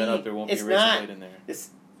I not open that me. up, there won't It's be a razor not. blade in there.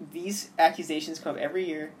 These accusations come up every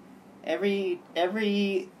year. Every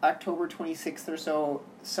October 26th or so,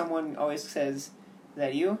 someone always says, "Is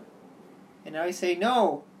that you?" And I always say,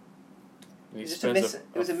 "No." And he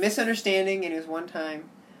It was a misunderstanding, and it was one time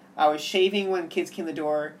I was shaving when kids came to the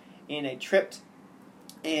door, and I tripped,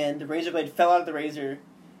 and the razor blade fell out of the razor,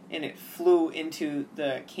 and it flew into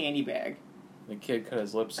the candy bag. The kid cut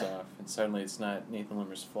his lips off, and suddenly it's not Nathan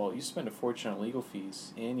Limmer's fault. You spend a fortune on legal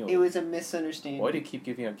fees annually. It was a misunderstanding. Why do you keep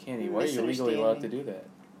giving out candy? Why are you legally allowed to do that?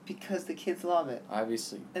 Because the kids love it.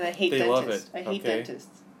 Obviously. And I hate They dentists. love it. I hate Okay.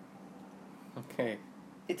 dentists. Okay.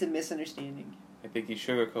 It's a misunderstanding. I think he's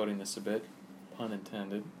sugarcoating this a bit. Pun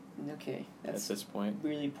intended. Okay, At that's this point.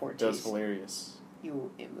 really poor That's taste. hilarious.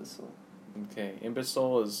 You imbecile. Okay,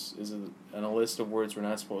 imbecile is on a list of words we're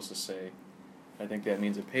not supposed to say. I think that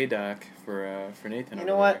means a pay doc for Nathan. You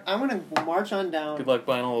know what? I'm gonna march on down. Good luck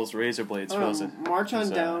buying all those razor blades for those. March on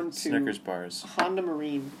down to Snickers bars. Honda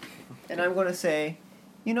Marine, and I'm gonna say,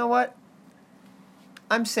 you know what?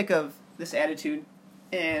 I'm sick of this attitude,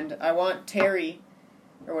 and I want Terry,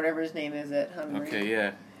 or whatever his name is at Honda Marine. Okay,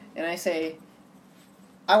 yeah. And I say,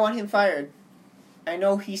 I want him fired. I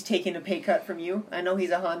know he's taking a pay cut from you. I know he's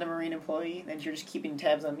a Honda Marine employee, and you're just keeping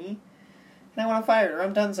tabs on me. And I want him fired, or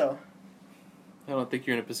I'm done so. I don't think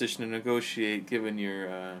you're in a position to negotiate, given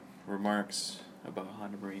your remarks about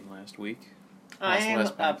Honda Marine last week. I am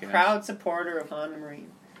a proud supporter of Honda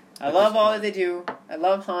Marine. I love all that they do. I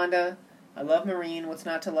love Honda. I love Marine. What's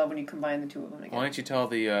not to love when you combine the two of them together? Why don't you tell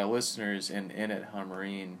the listeners in at Honda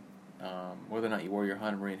Marine whether or not you wore your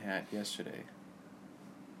Honda Marine hat yesterday?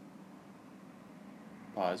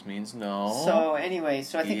 Pause means no. So anyway, I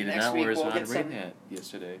think he next week we'll get some. Hat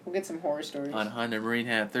yesterday. We'll get some horror stories on Honda Marine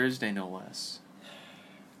Hat Thursday, no less.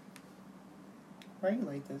 Why are you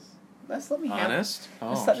like this? Let me have honest.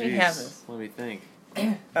 Let's let me have this. Let me think.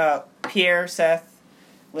 Pierre, Seth,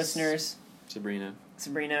 listeners, Sabrina,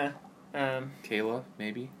 Kayla,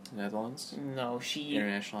 maybe Netherlands. No, she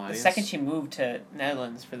international audience. The second she moved to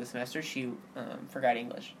Netherlands for the semester, she forgot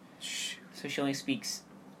English. Shh. So she only speaks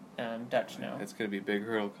Dutch now. That's gonna be a big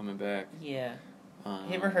hurdle coming back. Yeah. Have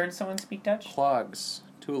you ever heard someone speak Dutch? Clogs,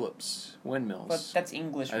 tulips, windmills. But that's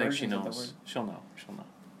English. I think she knows. Of the word. She'll know.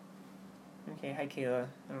 Okay, hi Kayla.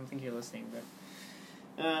 I don't think you're listening,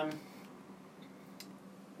 but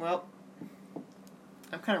well,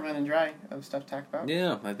 I'm kind of running dry of stuff to talk about.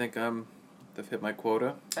 Yeah, I think I've hit my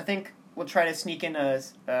quota. I think we'll try to sneak in a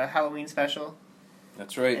Halloween special.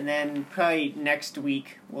 That's right. And then probably next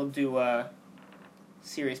week we'll do a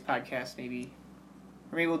serious podcast, maybe.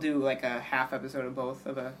 Or maybe we'll do like a half episode of both,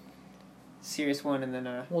 of a serious one and then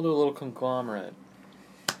a... We'll do a little conglomerate.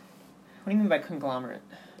 What do you mean by conglomerate?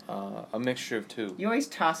 A mixture of two. You always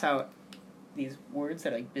toss out these words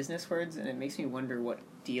that are like business words, and it makes me wonder what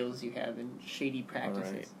deals you have in shady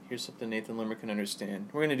practices. All right. Here's something Nathan Limmer can understand.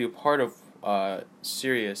 We're going to do part of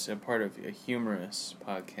serious and part of a humorous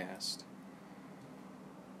podcast.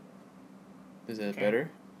 Is that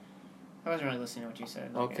better? I wasn't really listening to what you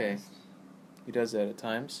said. Okay. He does that at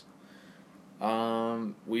times.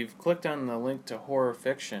 We've clicked on the link to horror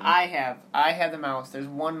fiction. I have the mouse. There's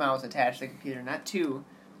one mouse attached to the computer, not two.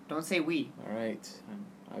 Don't say we. All right. I'm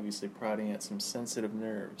obviously prodding at some sensitive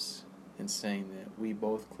nerves in saying that we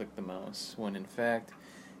both clicked the mouse, when in fact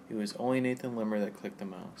it was only Nathan Limmer that clicked the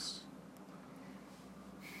mouse.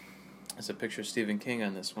 There's a picture of Stephen King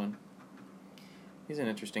on this one. He's an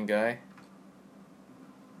interesting guy.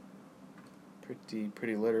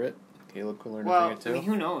 Pretty literate. Caleb could learn a thing or two. I mean,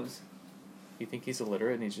 who knows? You think he's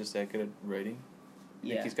illiterate and he's just that good at writing?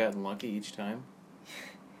 Yeah. Think he's gotten lucky each time?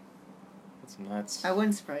 That's nuts. That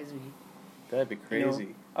wouldn't surprise me. That'd be crazy. You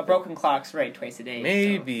know, a broken clock's right twice a day.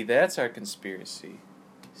 Maybe that's our conspiracy.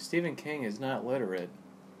 Stephen King is not literate.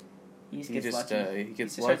 He gets lucky.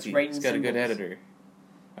 He's got a good editor.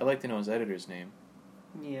 I'd like to know his editor's name.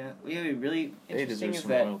 Yeah. What would be really they interesting deserve is some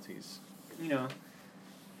that, royalties. you know,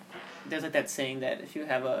 there's like that saying that if you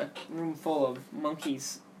have a room full of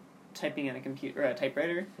monkeys typing on a computer or a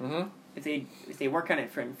typewriter, if they work on it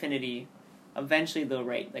for infinity, eventually they'll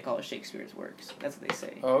write like all of Shakespeare's works. That's what they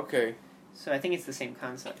say. Oh, okay. So I think it's the same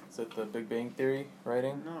concept. Is that the Big Bang Theory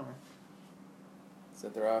writing? No. Is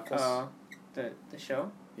that their office? The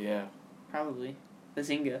show? Yeah. Probably.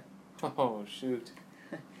 Bazinga. Oh, shoot.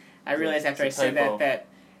 I realized after I said that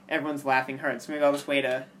everyone's laughing hard, so maybe I'll just wait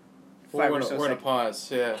a 5 or so seconds. We're going to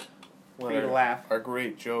pause, yeah. For you to laugh. Our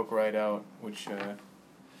great joke right out, which,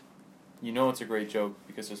 you know it's a great joke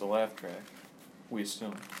because there's a laugh track, we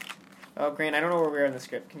assume. Oh, Grant, I don't know where we are in the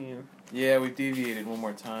script. Can you... Yeah, we deviated one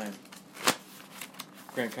more time.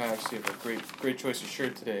 Grant Cox, you have a great choice of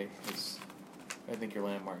shirt today. It's, I think, your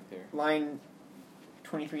landmark there. Line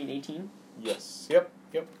 23 and 18? Yes. Yep.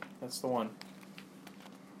 That's the one.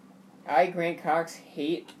 I, Grant Cox,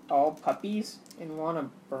 hate all puppies and want to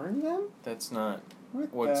burn them? That's not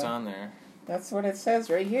what's on there. That's what it says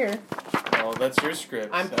right here. Well, that's your script.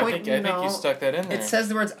 I think you stuck that in there. It says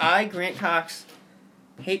the words, I, Grant Cox,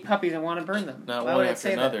 hate puppies and want to burn them. Not one after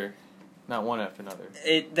another. Not one after another.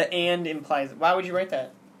 The and implies... Why would you write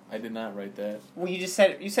that? I did not write that. Well, you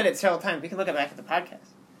said it several times. We can look back at the podcast.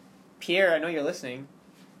 Pierre, I know you're listening.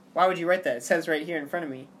 Why would you write that? It says right here in front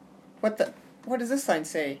of me. What does this sign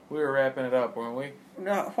say? We were wrapping it up, weren't we?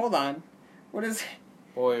 No, hold on. What is...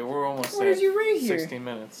 Boy, we're almost what did you read here? 16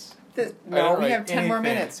 minutes. No, we write have 10 more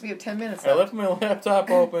anything. minutes. We have 10 minutes I left. left my laptop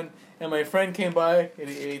open, and my friend came by, and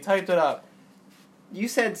he typed it up. You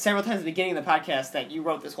said several times at the beginning of the podcast that you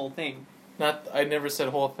wrote this whole thing. I never said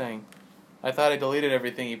whole thing. I thought I deleted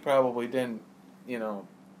everything. He probably didn't, He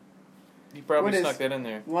probably snuck that in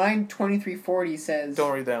there. Line 2340 says...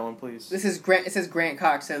 Don't read that one, please. This is Grant. It says Grant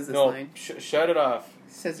Cox says this no, line. Shut it off.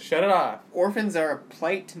 It says shut it off. Orphans are a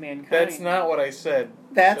plight to mankind. That's not what I said.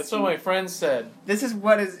 That's what my friend said. This is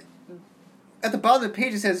what is... At the bottom of the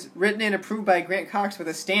page it says, written and approved by Grant Cox with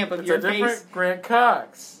a stamp of your face. It's a different Grant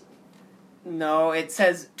Cox. No, it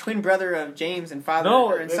says twin brother of James and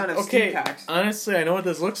father and son of Steve Cox. Honestly, I know what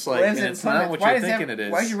this looks like, and it's not what you're thinking it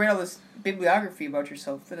is. Why did you write all this bibliography about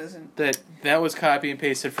yourself that doesn't... That was copy and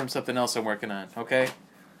pasted from something else I'm working on, okay?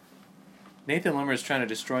 Nathan Limmer is trying to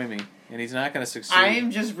destroy me, and he's not going to succeed. I am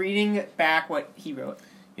just reading back what he wrote.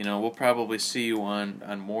 We'll probably see you on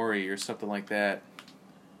Maury or something like that.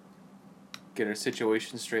 Get our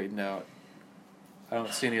situation straightened out. I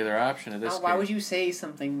don't see any other option at this Why would you say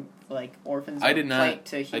something like orphans I did not. plight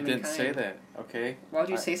to I humankind? didn't say that, okay? Why would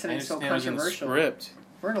you say something so it was in the controversial? script.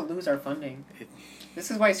 We're going to lose our funding. This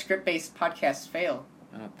is why script-based podcasts fail.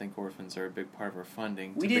 I don't think orphans are a big part of our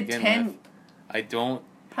funding. We did 10... I don't...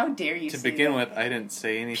 How dare you say that? To begin with, I didn't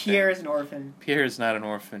say anything. Pierre is an orphan. Pierre is not an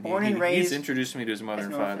orphan. Born and raised... He's introduced me to his mother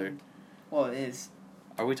and father. Orphan. Well, it is.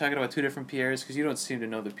 Are we talking about two different Pierres? Because you don't seem to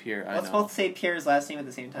know the Pierre I know. Let's both say Pierre's last name at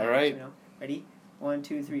the same time. All right. Ready? 1,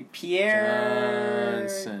 2, 3. Pierre...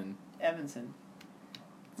 Johnson. Evanson.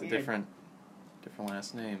 It's a different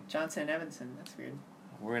last name. Johnson and Evanson. That's weird.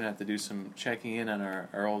 We're going to have to do some checking in on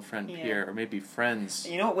our old friend Pierre, or maybe friends.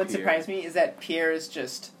 You know what would surprise me is that Pierre is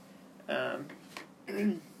just,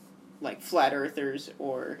 like flat earthers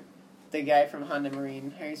or the guy from Honda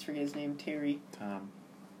Marine. I always forget his name. Terry. Tom.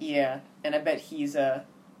 Yeah, and I bet he's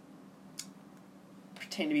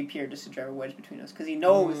pretend to be Pierre just to drive a wedge between us because he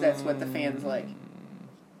knows that's what the fans like.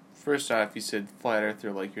 First off, you said flat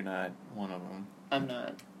earther like you're not one of them. I'm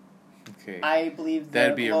not. Okay. I believe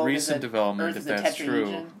that'd be a recent development if that's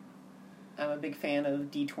true. I'm a big fan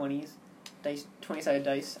of D20s, 20-sided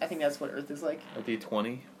dice. I think that's what Earth is like. A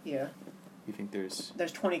D20? Yeah. You think there's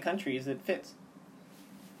 20 countries that fits.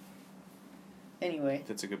 Anyway.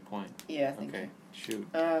 That's a good point. Yeah, thank you. Shoot.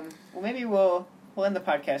 Well, maybe we'll end the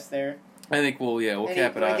podcast there. I think we'll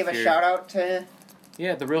cap it off give here. A shout out to...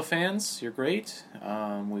 Yeah, the real fans, you're great. We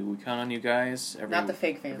count on you guys not the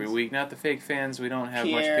fake fans. Every week. Not the fake fans. We don't have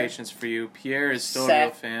Pierre, much patience for you. Pierre is still Seth. a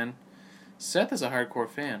real fan. Seth is a hardcore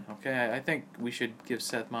fan. Okay, I think we should give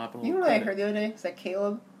Seth Mop a little You know what credit. I heard the other day? Is that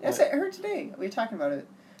Caleb? What? I heard today. We were talking about it.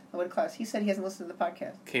 I went to class. He said he hasn't listened to the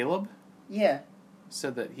podcast. Caleb? Yeah.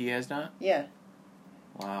 Said that he has not? Yeah.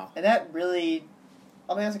 Wow. And that really,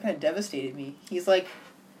 I'll be honest, it kind of devastated me. He's like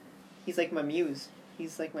my muse.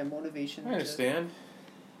 He's like my motivation. I understand.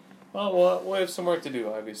 Well, we'll have some work to do,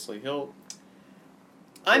 obviously.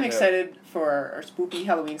 I'm excited for our spooky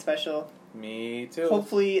Halloween special. Me too.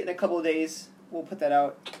 Hopefully, in a couple of days, we'll put that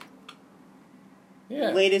out.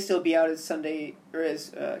 Yeah. Latest it'll be out is Sunday, or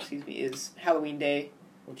is Halloween Day.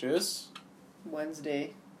 Which is?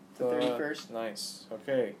 Wednesday, the 31st. Nice.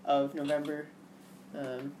 Okay. Of November.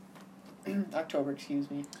 October, excuse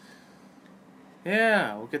me.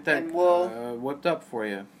 Yeah, we'll get that whipped up for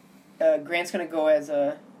you. Grant's going to go as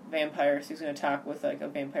a vampire, so he's going to talk with like a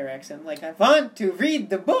vampire accent. Like, I want to read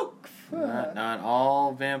the book! Not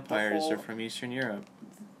all vampires are from Eastern Europe.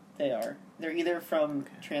 They are. They're either from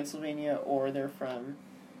Transylvania or they're from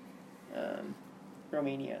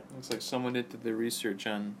Romania. Looks like someone did the research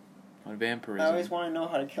on vampirism. I always want to know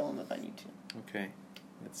how to kill him if I need to. Okay.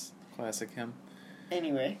 That's classic him.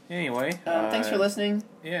 Anyway. Thanks for listening.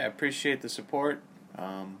 Yeah, appreciate the support.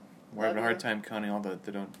 We're having a hard time counting all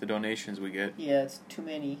the donations we get. Yeah, it's too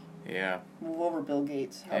many. Yeah. Move over, Bill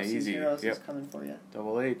Gates. House of Zeros is coming for you.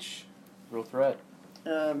 Double H. Real threat.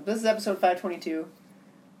 This is episode 522.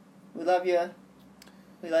 We love you.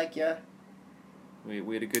 We like you.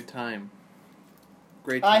 We had a good time.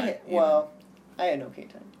 Great time. I had an okay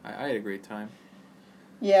time. I had a great time.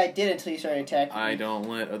 Yeah, I did until you started attacking me. I don't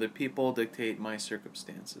let other people dictate my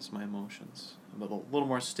circumstances, my emotions. I'm a little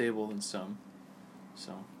more stable than some.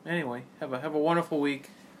 So, anyway, have a wonderful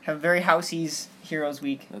week. Have a very Housey's Heroes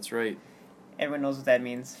Week. That's right. Everyone knows what that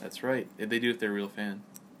means. That's right. They do if they're a real fan.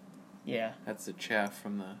 Yeah. That's the chaff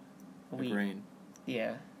from the grain.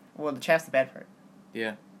 Yeah. Well, the chaff's the bad part.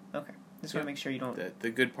 Yeah. Okay. Just want to make sure you don't... The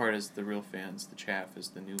good part is the real fans. The chaff is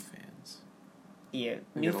the new fans. Yeah.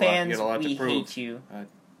 New fans, we hate you.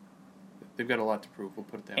 They've got a lot to prove. We'll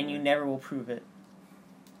put it that way. And you never will prove it.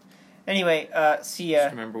 Anyway, see ya.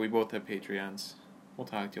 Just remember, we both have Patreons. We'll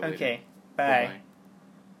talk to you later. Okay. Bye.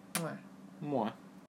 Bye-bye. Mwah. Mwah.